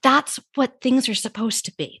like, that's what things are supposed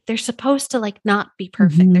to be. They're supposed to like not be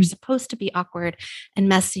perfect. They're supposed to be awkward and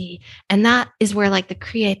messy. And that is where like the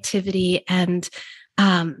creativity and,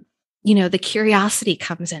 the curiosity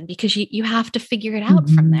comes in, because you have to figure it out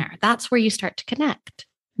from there. That's where you start to connect.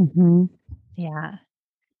 Yeah.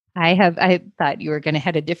 I thought you were going to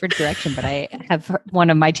head a different direction, but I have one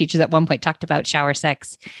of my teachers at one point talked about shower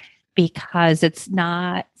sex, because it's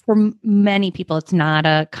not, for many people, it's not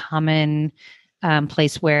a common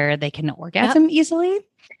place where they can orgasm easily.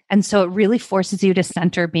 And so it really forces you to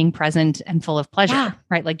center being present and full of pleasure,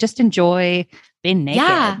 right? Like just enjoy being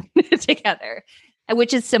naked together,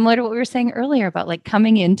 which is similar to what we were saying earlier about like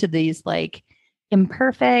coming into these like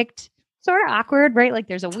imperfect, sort of awkward, right? Like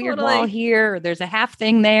there's a weird wall here, or there's a half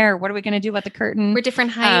thing there. What are we going to do about the curtain? We're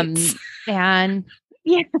different heights. And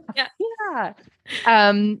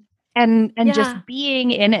just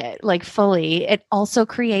being in it like fully, it also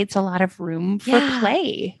creates a lot of room for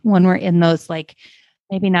play when we're in those like,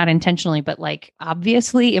 maybe not intentionally, but like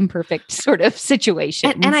obviously imperfect sort of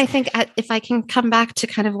situations. And I think if I can come back to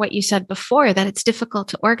kind of what you said before, that it's difficult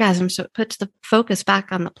to orgasm. So it puts the focus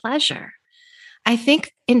back on the pleasure. I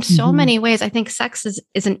think in so many ways, I think sex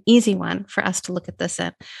is an easy one for us to look at this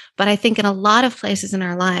in. But I think in a lot of places in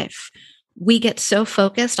our life, we get so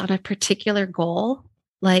focused on a particular goal,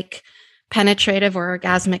 like penetrative or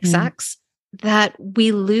orgasmic sex, that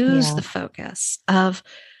we lose the focus of,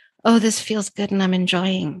 oh, this feels good and I'm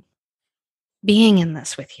enjoying being in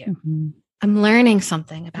this with you. I'm learning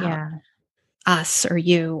something about us or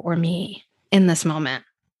you or me in this moment.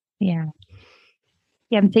 Yeah,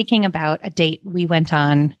 I'm thinking about a date we went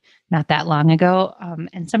on not that long ago.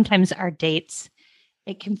 And sometimes our dates,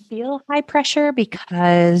 it can feel high pressure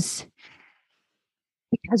because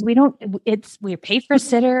we pay for a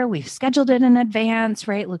sitter, we've scheduled it in advance,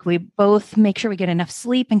 right? Like we both make sure we get enough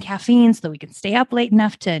sleep and caffeine so that we can stay up late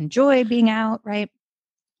enough to enjoy being out, right?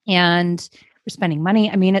 And we're spending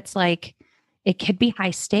money. I mean, it's like, it could be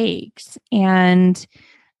high stakes. And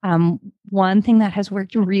one thing that has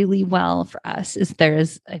worked really well for us is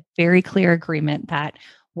there's a very clear agreement that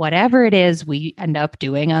whatever it is we end up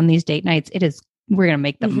doing on these date nights, we're going to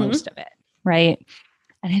make the most of it. Right.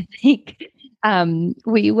 And I think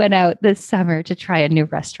we went out this summer to try a new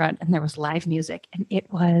restaurant, and there was live music, and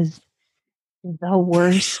it was the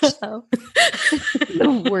worst,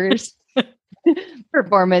 the worst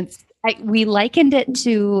performance. We likened it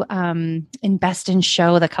to in Best in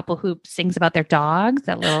Show, the couple who sings about their dogs.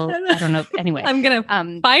 That little, I don't know. Anyway, I'm gonna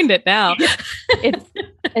find it now.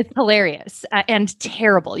 It's hilarious and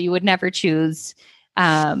terrible. You would never choose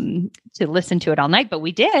to listen to it all night, but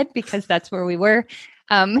we did because that's where we were.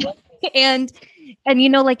 And And,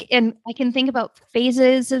 and I can think about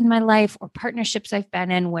phases in my life or partnerships I've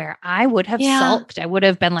been in where I would have sulked. I would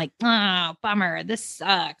have been like, oh, bummer. This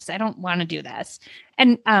sucks. I don't want to do this.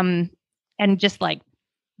 And just like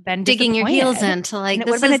been digging your heels into like,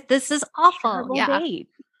 this is awful. Yeah. Date.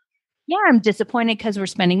 Yeah. I'm disappointed because we're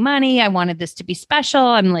spending money. I wanted this to be special.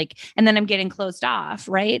 I'm like, and then I'm getting closed off.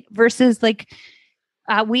 Right. Versus like,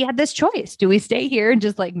 we had this choice. Do we stay here and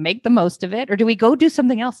just like make the most of it? Or do we go do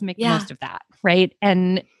something else and make the most of that? Right.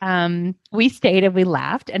 And we stayed and we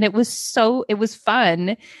laughed and it was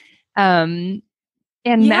fun and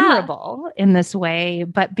memorable in this way.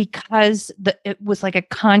 But because it was like a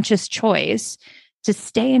conscious choice to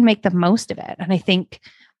stay and make the most of it. And I think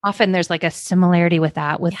often there's like a similarity with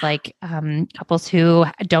that with like couples who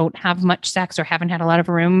don't have much sex or haven't had a lot of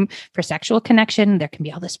room for sexual connection. There can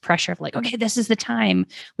be all this pressure of like, okay, this is the time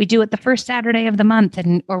we do it the first Saturday of the month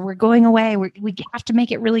or we're going away. We have to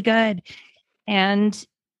make it really good. And,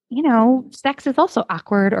 sex is also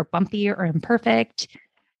awkward or bumpy or imperfect.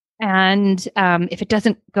 And if it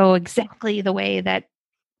doesn't go exactly the way that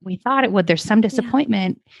we thought it would, there's some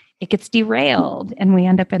disappointment. It gets derailed and we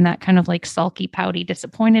end up in that kind of like sulky, pouty,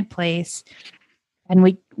 disappointed place. And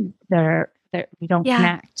we don't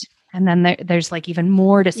connect. And then there's like even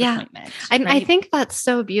more disappointment. Yeah. And right? I think that's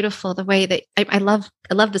so beautiful, the way that I love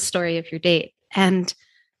the story of your date. And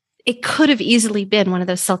it could have easily been one of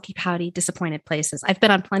those sulky, pouty, disappointed places. I've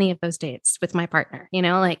been on plenty of those dates with my partner, and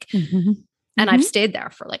I've stayed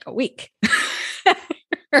there for like a week,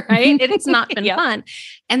 right? It's not been fun.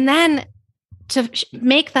 And then to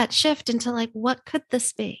make that shift into like, what could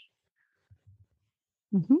this be?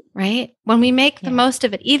 Right? When we make the most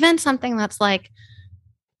of it, even something that's like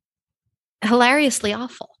hilariously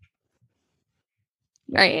awful.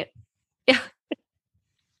 Right? Yeah.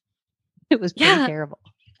 It was pretty terrible.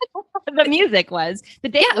 The music was. The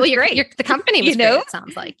date was great. The company was great, it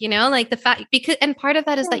sounds like, like the fact, and part of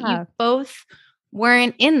that is that you both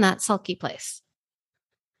weren't in that sulky place.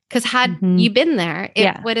 Because had you been there,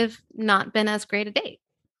 it would have not been as great a date.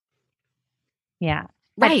 Yeah.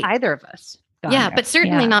 Right. Had either of us. Yeah. But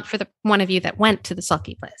certainly not for the one of you that went to the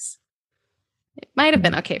sulky place. It might have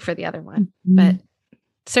been okay for the other one, but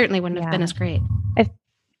certainly wouldn't have been as great.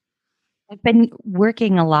 I've been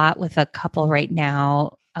working a lot with a couple right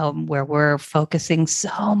now where we're focusing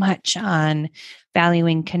so much on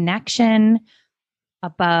valuing connection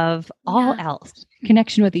above all else,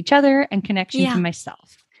 connection with each other and connection to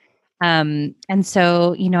myself. And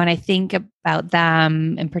so, and I think about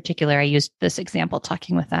them in particular, I used this example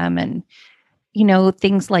talking with them and,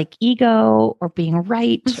 things like ego or being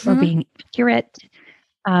right or being accurate,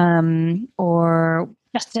 or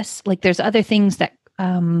justice. Like there's other things that,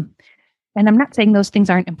 and I'm not saying those things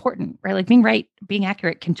aren't important, right? Like being right, being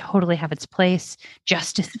accurate can totally have its place.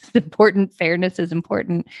 Justice is important. Fairness is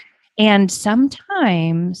important. And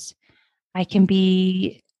sometimes I can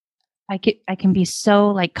be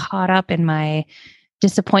so like caught up in my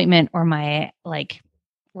disappointment or my like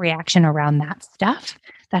reaction around that stuff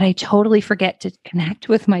that I totally forget to connect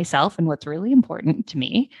with myself and what's really important to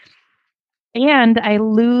me. And I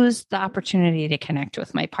lose the opportunity to connect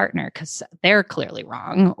with my partner because they're clearly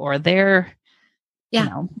wrong or they're,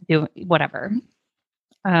 doing whatever.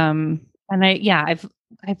 And I've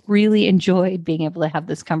really enjoyed being able to have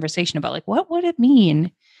this conversation about like, what would it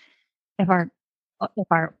mean if our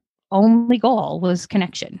only goal was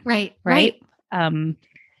connection. Right.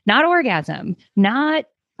 Not orgasm, not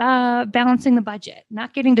balancing the budget,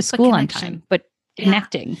 not getting to school on time, but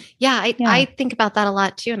connecting. I think about that a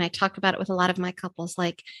lot too. And I talk about it with a lot of my couples,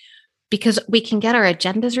 like, because we can get our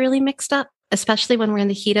agendas really mixed up, especially when we're in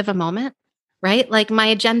the heat of a moment, right? Like my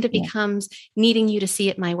agenda becomes needing you to see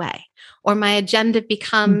it my way, or my agenda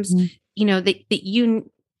becomes, that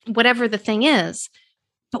you, whatever the thing is.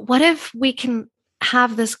 But what if we can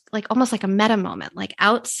have this like almost like a meta moment, like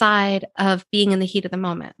outside of being in the heat of the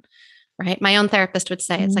moment, right? My own therapist would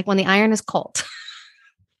say it's like when the iron is cold,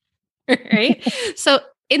 right? So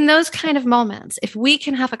in those kind of moments, if we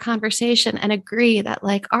can have a conversation and agree that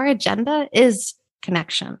like our agenda is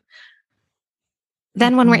connection,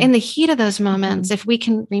 then when we're in the heat of those moments, if we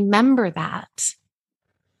can remember that,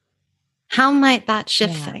 how might that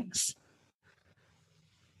shift things?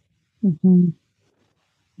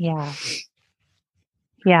 Yeah.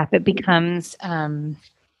 Yeah. If it becomes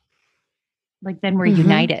like then we're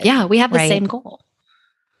united. Yeah. We have the same goal.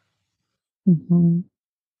 Yeah.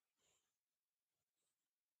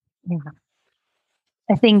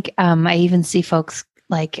 I think I even see folks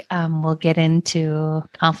like will get into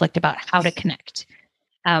conflict about how to connect.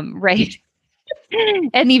 Right.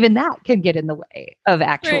 And even that can get in the way of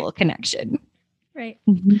actual connection. Right.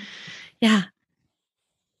 Yeah.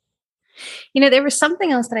 There was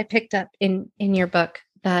something else that I picked up in your book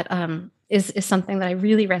that is something that I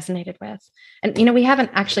really resonated with. And, we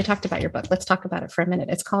haven't actually talked about your book. Let's talk about it for a minute.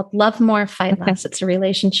 It's called Love More, Fight Less. It's a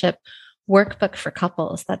relationship workbook for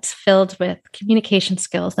couples that's filled with communication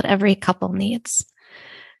skills that every couple needs.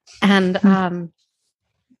 And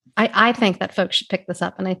I think that folks should pick this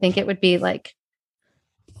up. And I think it would be like,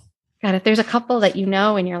 God, if there's a couple that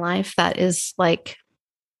in your life that is like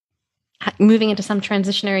moving into some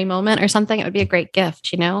transitionary moment or something, it would be a great gift.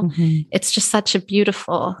 It's just such a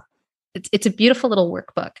beautiful, it's a beautiful little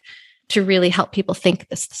workbook to really help people think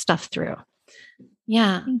this stuff through.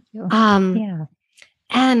 Yeah. Thank you. Yeah.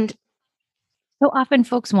 And so often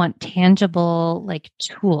folks want tangible like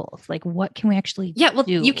tools. Like what can we actually do?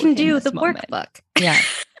 You can do the moment? Workbook. Yeah.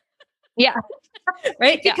 Yeah.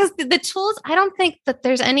 Right. Because the tools, I don't think that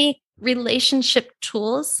there's any relationship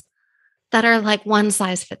tools that are like one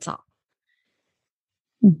size fits all.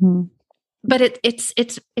 Mm-hmm. But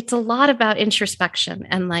it's a lot about introspection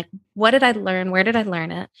and like, what did I learn? Where did I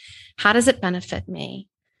learn it? How does it benefit me?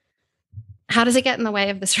 How does it get in the way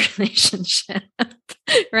of this relationship?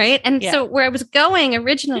 Right. And so where I was going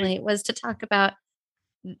originally was to talk about,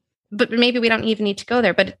 but maybe we don't even need to go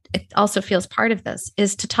there, but it also feels part of this,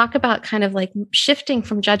 is to talk about kind of like shifting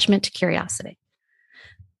from judgment to curiosity.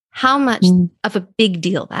 How much of a big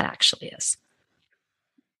deal that actually is.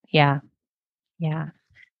 Yeah. Yeah.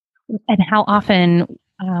 And how often,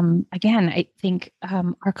 again, I think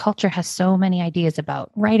our culture has so many ideas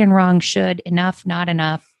about right and wrong, should, enough, not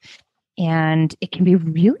enough. And it can be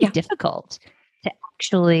really difficult to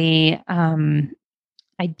actually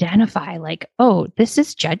identify like, oh, this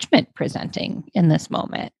is judgment presenting in this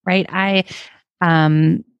moment, right? I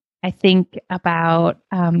think about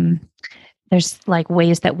there's like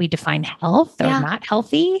ways that we define health or not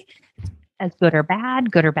healthy as good or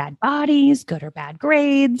bad bodies, good or bad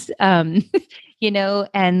grades, and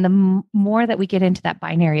the more that we get into that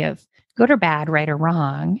binary of good or bad, right or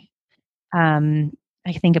wrong,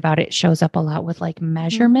 I think about it shows up a lot with like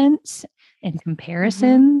measurements and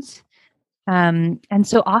comparisons. And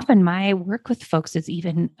so often my work with folks is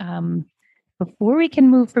even before we can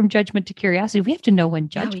move from judgment to curiosity, we have to know when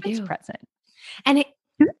judgment's present. And it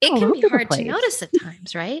can be hard to notice at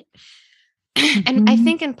times, right? And I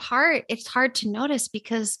think in part it's hard to notice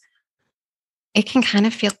because it can kind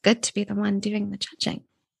of feel good to be the one doing the judging,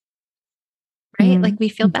 right? Like we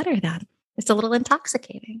feel better then. It's a little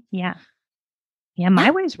intoxicating. Yeah. Yeah,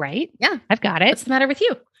 my way's right. Yeah. I've got it. What's the matter with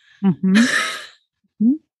you?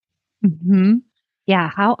 Yeah.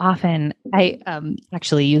 How often I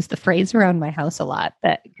actually use the phrase around my house a lot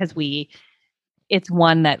because it's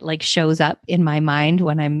one that like shows up in my mind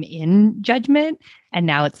when I'm in judgment. And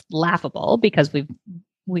now it's laughable because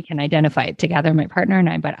we can identify it together, my partner and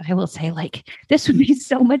I, but I will say like, this would be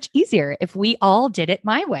so much easier if we all did it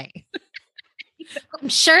my way. I'm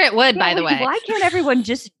sure it would, by the way. Why can't everyone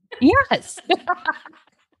just, yes.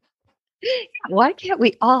 Why can't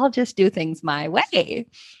we all just do things my way?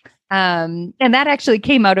 And that actually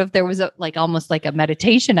came out of, there was almost like a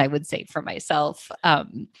meditation, I would say, for myself.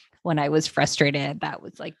 When I was frustrated, that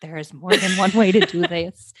was like, there's more than one way to do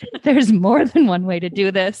this. There's more than one way to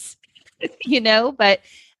do this, but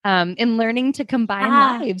in learning to combine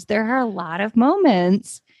lives, there are a lot of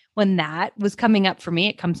moments when that was coming up for me.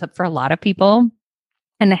 It comes up for a lot of people.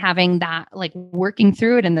 And having that, like working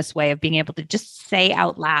through it in this way of being able to just say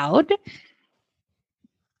out loud,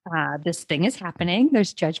 this thing is happening.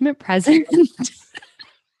 There's judgment present.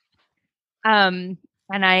 And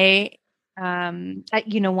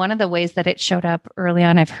one of the ways that it showed up early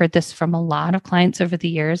on, I've heard this from a lot of clients over the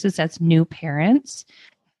years, is as new parents.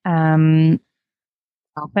 Often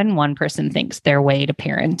one person thinks their way to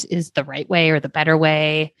parent is the right way or the better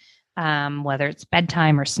way, whether it's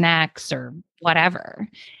bedtime or snacks or whatever.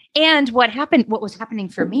 And what was happening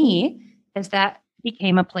for me is that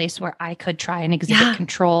became a place where I could try and exhibit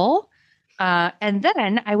control. And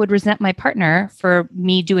then I would resent my partner for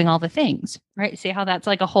me doing all the things, right? See how that's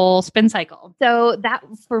like a whole spin cycle. So that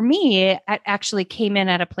for me, it actually came in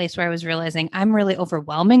at a place where I was realizing I'm really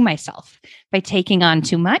overwhelming myself by taking on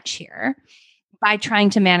too much here, by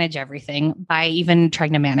trying to manage everything, by even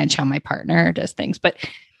trying to manage how my partner does things. But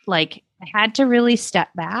like I had to really step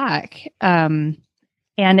back.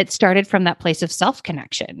 And it started from that place of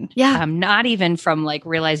self-connection. Yeah. Not even from like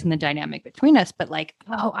realizing the dynamic between us, but like,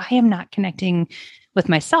 oh, I am not connecting with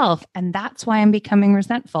myself. And that's why I'm becoming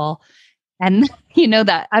resentful. And,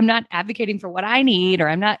 that I'm not advocating for what I need, or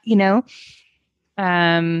I'm not, to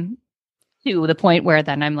the point where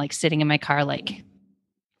then I'm like sitting in my car, like,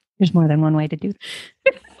 there's more than one way to do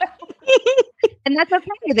this. And that's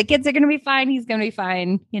okay. The kids are going to be fine. He's going to be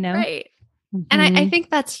fine, Right. And I think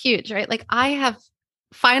that's huge, right? Like I have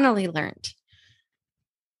finally learned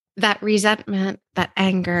that resentment, that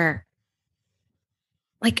anger,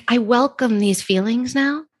 like I welcome these feelings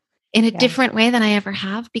now in a different way than I ever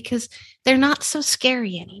have because they're not so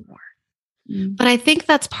scary anymore. But I think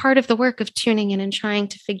that's part of the work of tuning in and trying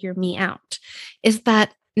to figure me out is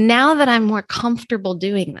that now that I'm more comfortable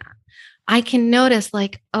doing that, I can notice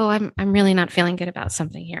like, oh, I'm really not feeling good about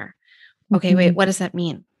something here. Okay, wait, what does that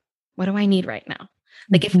mean? What do I need right now?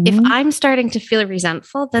 Like if I'm starting to feel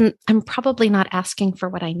resentful, then I'm probably not asking for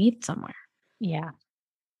what I need somewhere. Yeah.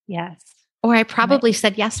 Yes. Or I probably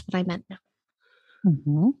said yes, but I meant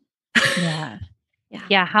no. Yeah.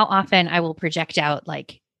 Yeah. How often I will project out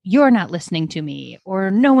like, you're not listening to me or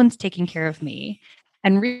no one's taking care of me.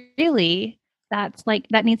 And really that's like,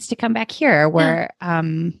 that needs to come back here where,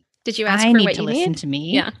 did you ask I for need what to you listen need? to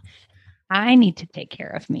me. Yeah. I need to take care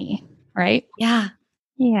of me. Right. Yeah.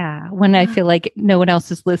 Yeah. When I feel like no one else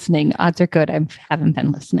is listening, odds are good I haven't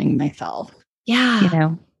been listening myself. Yeah. You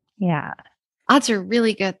know? Yeah. Odds are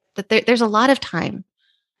really good that there's a lot of time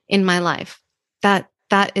in my life that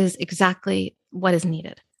is exactly what is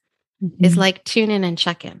needed. Is like tune in and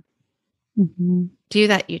check in. Do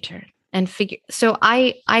that U-turn and figure. So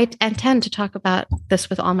I intend to talk about this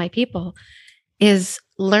with all my people is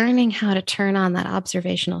learning how to turn on that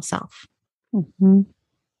observational self.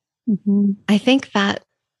 I think that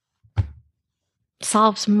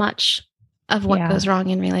solves much of what goes wrong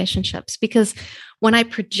in relationships because when I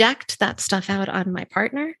project that stuff out on my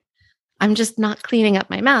partner, I'm just not cleaning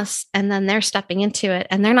up my mess. And then they're stepping into it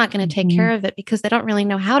and they're not going to take care of it because they don't really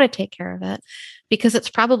know how to take care of it because it's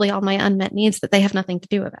probably all my unmet needs that they have nothing to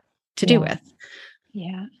do with it, do with.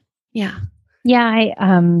 Yeah. Yeah.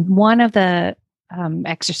 Yeah. One of the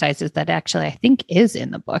exercises that actually I think is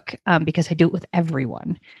in the book, because I do it with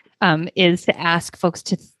everyone, is to ask folks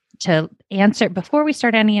to answer before we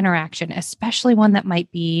start any interaction, especially one that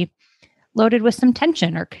might be loaded with some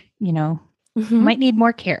tension or, might need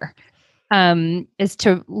more care. Is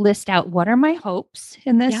to list out what are my hopes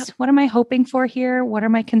in this? Yep. What am I hoping for here? What are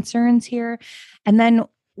my concerns here? And then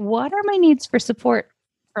what are my needs for support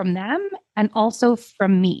from them and also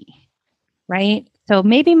from me? Right. So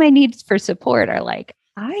maybe my needs for support are like,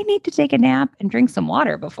 I need to take a nap and drink some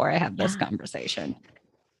water before I have this conversation.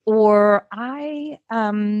 Or my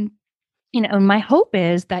hope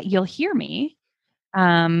is that you'll hear me,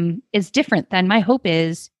 is different than my hope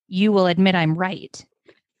is you will admit I'm right.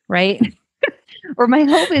 Right. Or my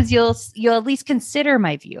hope is you'll at least consider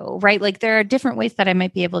my view, right? Like there are different ways that I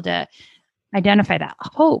might be able to identify that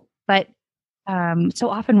hope, but so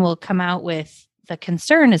often we'll come out with the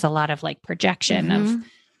concern is a lot of like projection of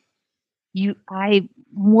I'm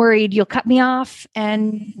worried you'll cut me off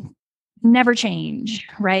and never change,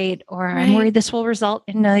 right? Or I'm worried this will result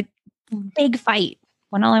in a big fight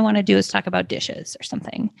when all I want to do is talk about dishes or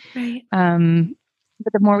something. Right.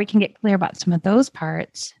 But the more we can get clear about some of those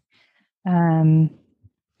parts. And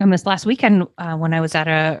this last weekend, when I was at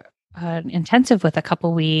an intensive with a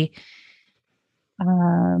couple, they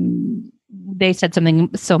said something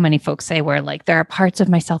so many folks say where like, there are parts of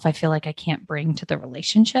myself I feel like I can't bring to the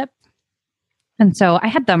relationship. And so I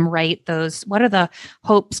had them write those, what are the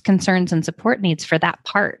hopes, concerns, and support needs for that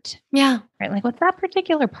part? Yeah. Right. Like what's that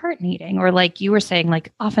particular part needing? Or like you were saying,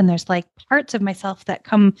 like often there's like parts of myself that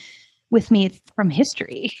come with me from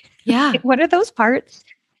history. Yeah. What are those parts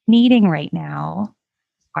needing right now?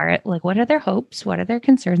 Like what are their hopes? What are their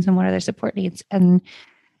concerns? And what are their support needs? And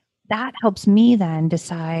that helps me then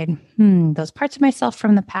decide, those parts of myself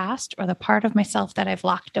from the past or the part of myself that I've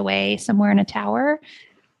locked away somewhere in a tower,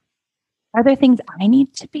 are there things I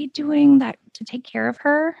need to be doing that to take care of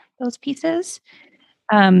her, those pieces?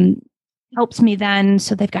 Helps me then.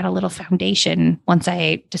 So they've got a little foundation once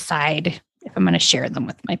I decide if I'm going to share them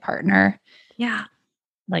with my partner. Yeah.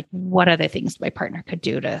 Like what other things my partner could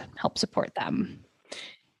do to help support them?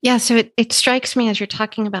 Yeah. So it strikes me as you're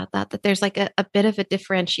talking about that there's like a bit of a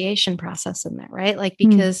differentiation process in there, right? Like,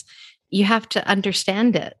 because you have to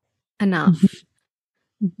understand it enough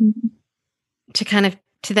to kind of,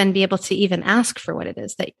 to then be able to even ask for what it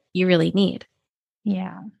is that you really need.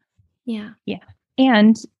 Yeah. Yeah. Yeah.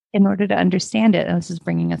 And in order to understand it, and this is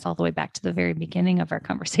bringing us all the way back to the very beginning of our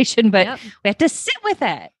conversation, but we have to sit with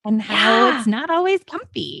it and how it's not always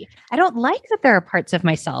comfy. I don't like that there are parts of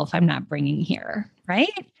myself I'm not bringing here,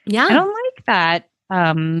 right? Yeah. I don't like that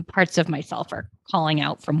parts of myself are calling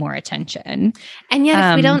out for more attention. And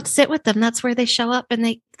yet if we don't sit with them, that's where they show up and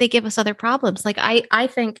they give us other problems. Like I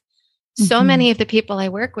think so many of the people I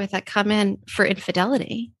work with that come in for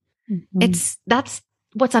infidelity, that's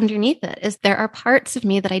what's underneath it is there are parts of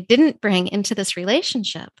me that I didn't bring into this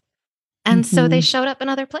relationship And so they Mhm. showed up in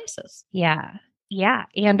other places. Yeah. Yeah.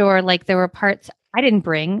 And or like there were parts I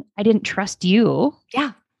didn't trust you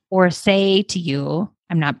Yeah. or say to you,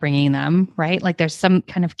 I'm not bringing them, right? Like there's some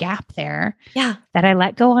kind of gap there Yeah. that I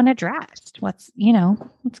let go unaddressed. What's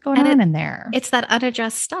going And on in there? it's that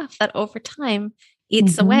unaddressed stuff that over time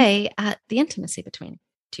eats Mhm. away at the intimacy between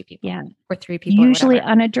two people Yeah. or three people or Usually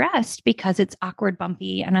whatever. unaddressed because it's awkward,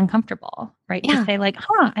 bumpy, and uncomfortable, right? Yeah. To say like,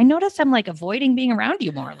 I notice I'm like avoiding being around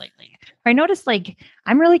you more lately. Or I notice like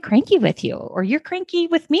I'm really cranky with you or you're cranky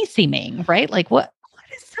with me seeming, right? Like what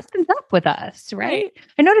is something's up with us, right?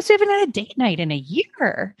 I notice we haven't had a date night in a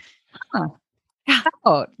year. Huh. Yeah.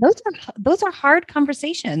 Oh, those are hard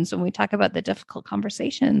conversations when we talk about the difficult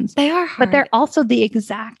conversations. They are hard. But they're also the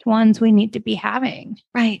exact ones we need to be having.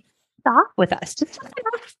 right. Stop with us. Does something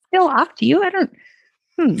feel off to you? I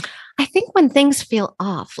don't. I think when things feel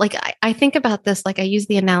off, like I think about this, like I use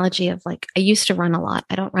the analogy of like, I used to run a lot.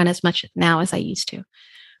 I don't run as much now as I used to.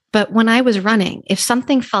 But when I was running, if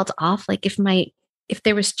something felt off, like if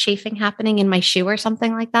there was chafing happening in my shoe or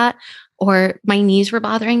something like that, or my knees were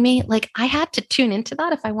bothering me, like I had to tune into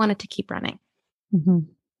that if I wanted to keep running.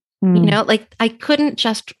 Mm-hmm. You know, like I couldn't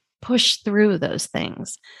just push through those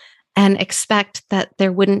things and expect that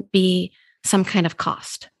there wouldn't be some kind of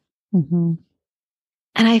cost. Mm-hmm.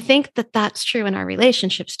 And I think that that's true in our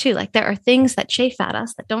relationships too. Like there are things that chafe at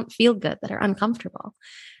us that don't feel good, that are uncomfortable.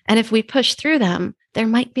 And if we push through them, there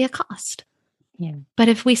might be a cost. Yeah. But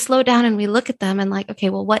if we slow down and we look at them and like, okay,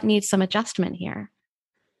 well, what needs some adjustment here?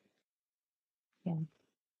 Yeah.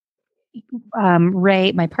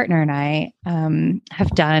 Ray, my partner, and I have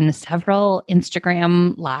done several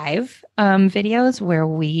Instagram live videos where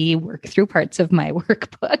we work through parts of my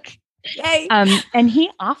workbook. Yay. And he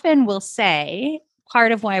often will say,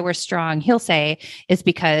 part of why we're strong, he'll say, is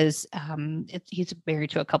because he's married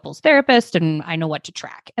to a couples therapist and I know what to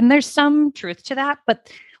track. And there's some truth to that.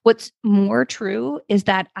 But what's more true is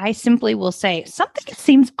that I simply will say, something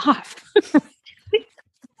seems off.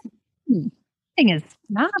 Something is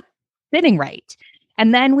not sitting right.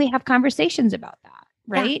 And then we have conversations about that,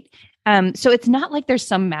 right? Yeah. So it's not like there's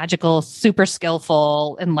some magical, super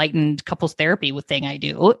skillful, enlightened couples therapy thing I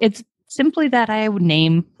do. It's simply that I would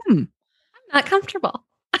name, I'm not comfortable.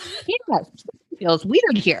 Yes, it feels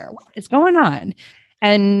weird here. What is going on?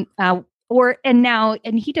 And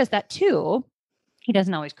he does that too. He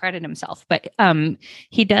doesn't always credit himself, but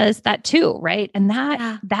he does that too, right? And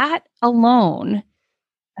that alone,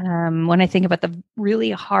 when I think about the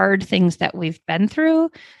really hard things that we've been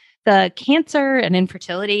through, the cancer and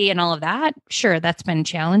infertility and all of that, sure, that's been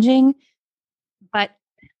challenging, but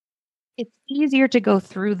it's easier to go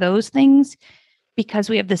through those things because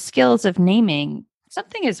we have the skills of naming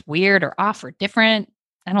something is weird or off or different.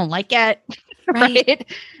 I don't like it. Right.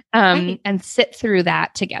 And sit through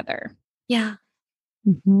that together. Yeah.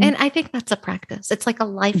 Mm-hmm. And I think that's a practice. It's like a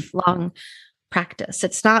lifelong practice.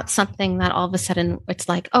 It's not something that all of a sudden it's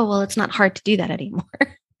like, oh, well, it's not hard to do that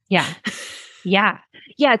anymore. Yeah. Yeah.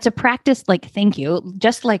 Yeah. It's a practice, like, thank you.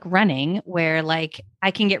 Just like running, where like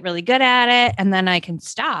I can get really good at it and then I can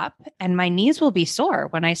stop and my knees will be sore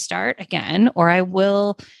when I start again, or I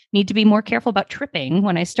will need to be more careful about tripping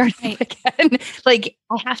when I start again. Like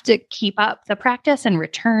I have to keep up the practice and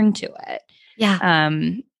return to it. Yeah.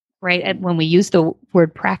 Right. And when we use the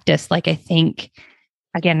word practice, like I think,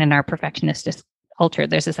 again, in our perfectionist culture,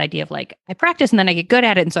 there's this idea of like, I practice and then I get good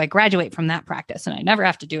at it. And so I graduate from that practice and I never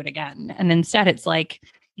have to do it again. And instead it's like,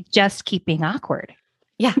 just keep being awkward.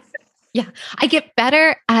 Yeah. Yeah. I get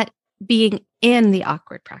better at being in the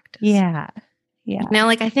awkward practice. Yeah. Yeah. Now,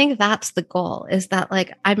 like, I think that's the goal, is that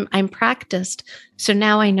like, I'm practiced. So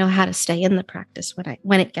now I know how to stay in the practice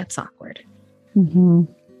when it gets awkward. Mm-hmm.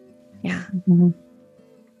 Yeah. Mm-hmm.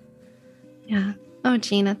 Yeah. Oh,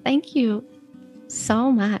 Gina, thank you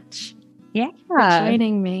so much. Yeah. For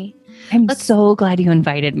joining me. I'm so glad you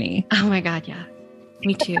invited me. Oh my God. Yeah.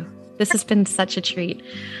 Me too. This has been such a treat.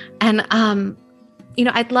 And,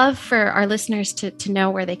 I'd love for our listeners to know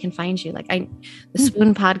where they can find you. Like the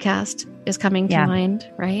Swoon podcast is coming to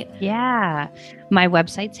mind, right? Yeah. My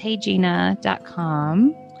website's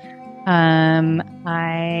heygina.com.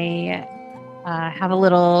 I have a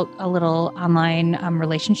little online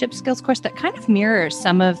relationship skills course that kind of mirrors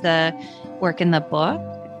some of the work in the book.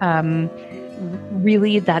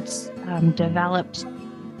 Really, that's developed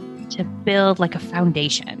to build like a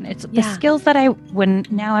foundation. It's the skills that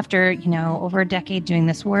after, over a decade doing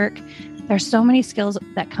this work, there's so many skills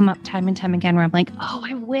that come up time and time again where I'm like, oh,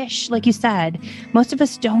 I wish, like you said, most of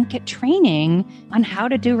us don't get training on how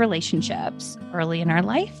to do relationships early in our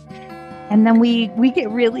life. And then we get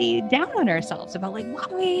really down on ourselves about like,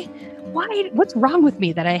 why, what's wrong with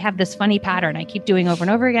me that I have this funny pattern I keep doing over and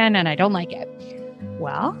over again and I don't like it?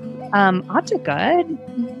 Well, odds are good.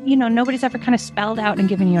 Nobody's ever kind of spelled out and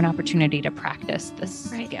given you an opportunity to practice this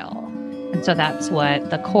skill. And so that's what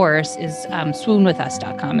the course is.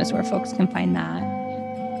 Swoonwithus.com is where folks can find that.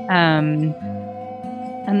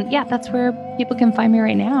 And yeah, that's where people can find me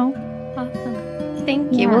right now. Awesome.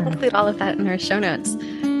 Thank you. We'll include all of that in our show notes.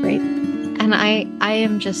 Great. And I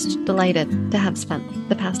am just delighted to have spent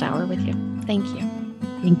the past hour with you. Thank you.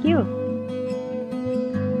 Thank you.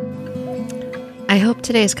 I hope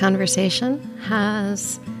today's conversation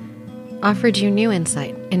has offered you new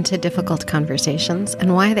insight into difficult conversations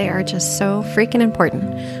and why they are just so freaking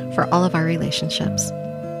important for all of our relationships.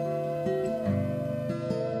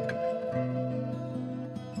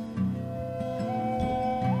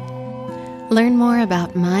 Learn more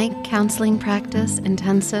about my counseling practice,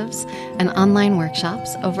 intensives, and online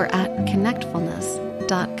workshops over at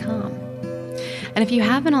connectfulness.com. And if you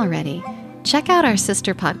haven't already, check out our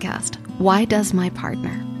sister podcast, Why Does My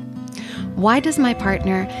Partner? Why Does My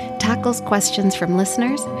Partner tackles questions from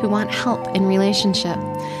listeners who want help in relationship.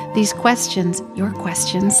 These questions, your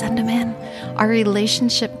questions, send them in, are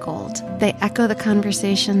relationship gold. They echo the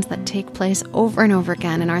conversations that take place over and over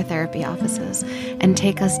again in our therapy offices and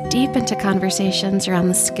take us deep into conversations around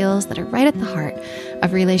the skills that are right at the heart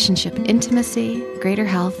of relationship intimacy, greater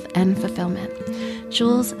health, and fulfillment.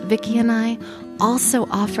 Jules, Vicky, and I also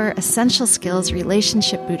offer essential skills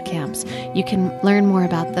relationship boot camps. You can learn more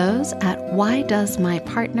about those at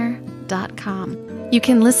whydoesmypartner.com. You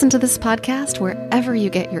can listen to this podcast wherever you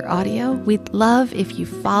get your audio. We'd love if you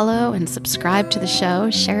follow and subscribe to the show,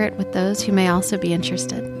 share it with those who may also be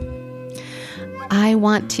interested. I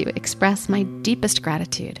want to express my deepest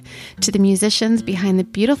gratitude to the musicians behind the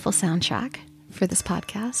beautiful soundtrack for this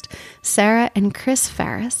podcast, Sarah and Chris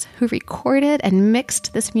Ferris, who recorded and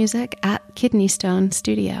mixed this music at Kidney Stone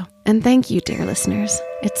Studio. And thank you, dear listeners.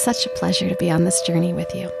 It's such a pleasure to be on this journey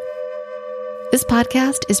with you. This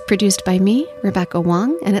podcast is produced by me, Rebecca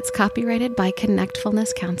Wong, and it's copyrighted by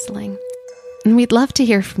Connectfulness Counseling. And we'd love to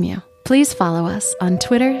hear from you. Please follow us on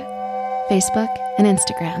Twitter, Facebook, and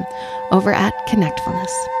Instagram over at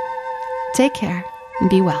Connectfulness. Take care and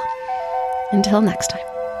be well. Until next time.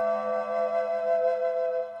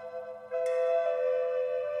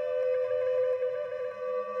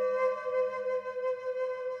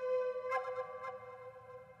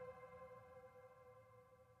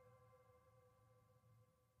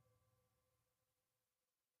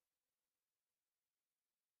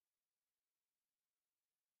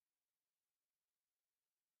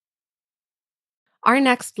 Our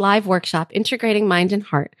next live workshop, Integrating Mind and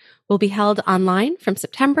Heart, will be held online from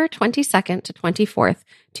September 22nd to 24th,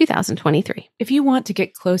 2023. If you want to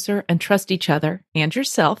get closer and trust each other and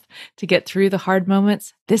yourself to get through the hard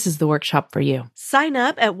moments, this is the workshop for you. Sign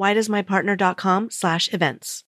up at whydoesmypartner.com/events.